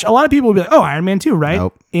watch. A lot of people will be like, "Oh, Iron Man 2, right?"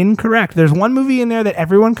 Nope. Incorrect. There's one movie in there that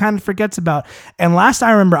everyone kind of forgets about. And last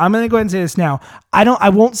I remember, I'm going to go ahead and say this now. I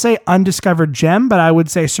won't say undiscovered gem, but I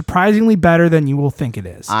would say surprisingly better than you will think it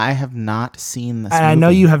is. I have not seen this and movie. I know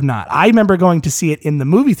you have not. I remember going to see it in the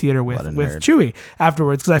movie theater with nerd. Chewie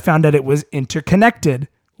afterwards because I found out it was interconnected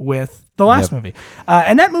with the last movie.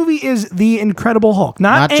 And that movie is The Incredible Hulk.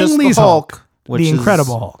 Not Ang just Lee's the Hulk. The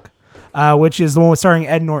Incredible Hulk. Which is the one starring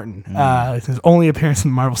Ed Norton. It's his only appearance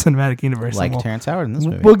in the Marvel Cinematic Universe. Like Terrence Howard in this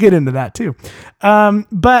movie. We'll get into that too.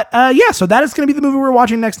 So that is going to be the movie we're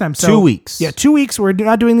watching next time. So, 2 weeks. Yeah, 2 weeks. We're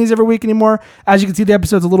not doing these every week anymore. As you can see, the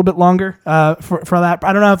episode's a little bit longer for that.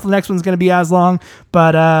 I don't know if the next one's going to be as long,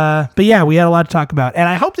 but yeah, we had a lot to talk about. And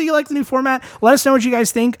I hope that you like the new format. Let us know what you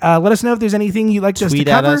guys think. Let us know if there's anything you'd like us to cover. Tweet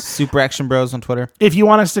at us, Super Action Bros on Twitter. If you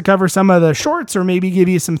want us to cover some of the shorts or maybe give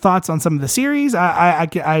you some thoughts on some of the series,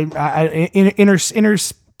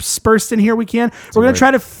 interspersed in here we can. We're going to try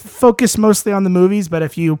to focus mostly on the movies, but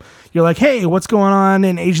if you're like, hey, what's going on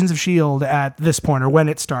in Agents of S.H.I.E.L.D. at this point or when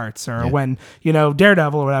it starts or when,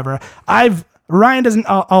 Daredevil or whatever, Ryan doesn't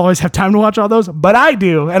always have time to watch all those, but I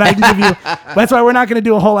do. And I can give you, that's why we're not going to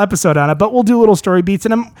do a whole episode on it, but we'll do little story beats.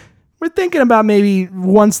 And we're thinking about maybe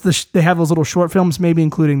once they have those little short films, maybe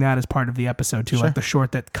including that as part of the episode too, like the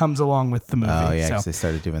short that comes along with the movie. Oh yeah, because they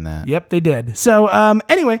started doing that. Yep, they did. So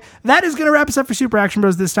anyway, that is going to wrap us up for Super Action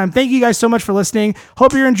Bros this time. Thank you guys so much for listening.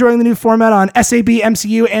 Hope you're enjoying the new format on SAB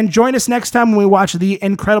MCU, and join us next time when we watch The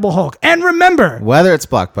Incredible Hulk. And remember, whether it's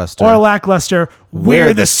blockbuster or lackluster,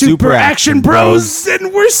 we're the Super Action Bros,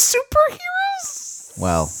 and we're superheroes.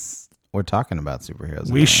 Well, we're talking about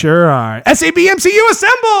superheroes. We sure are. SAB MCU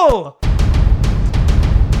assemble!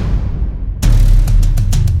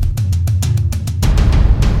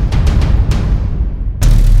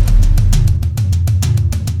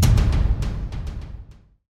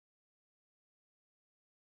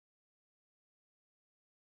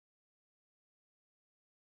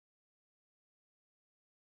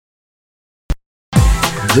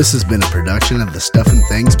 This has been a production of the Stuff and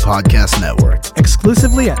Things Podcast Network.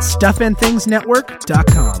 Exclusively at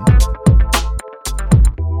stuffandthingsnetwork.com.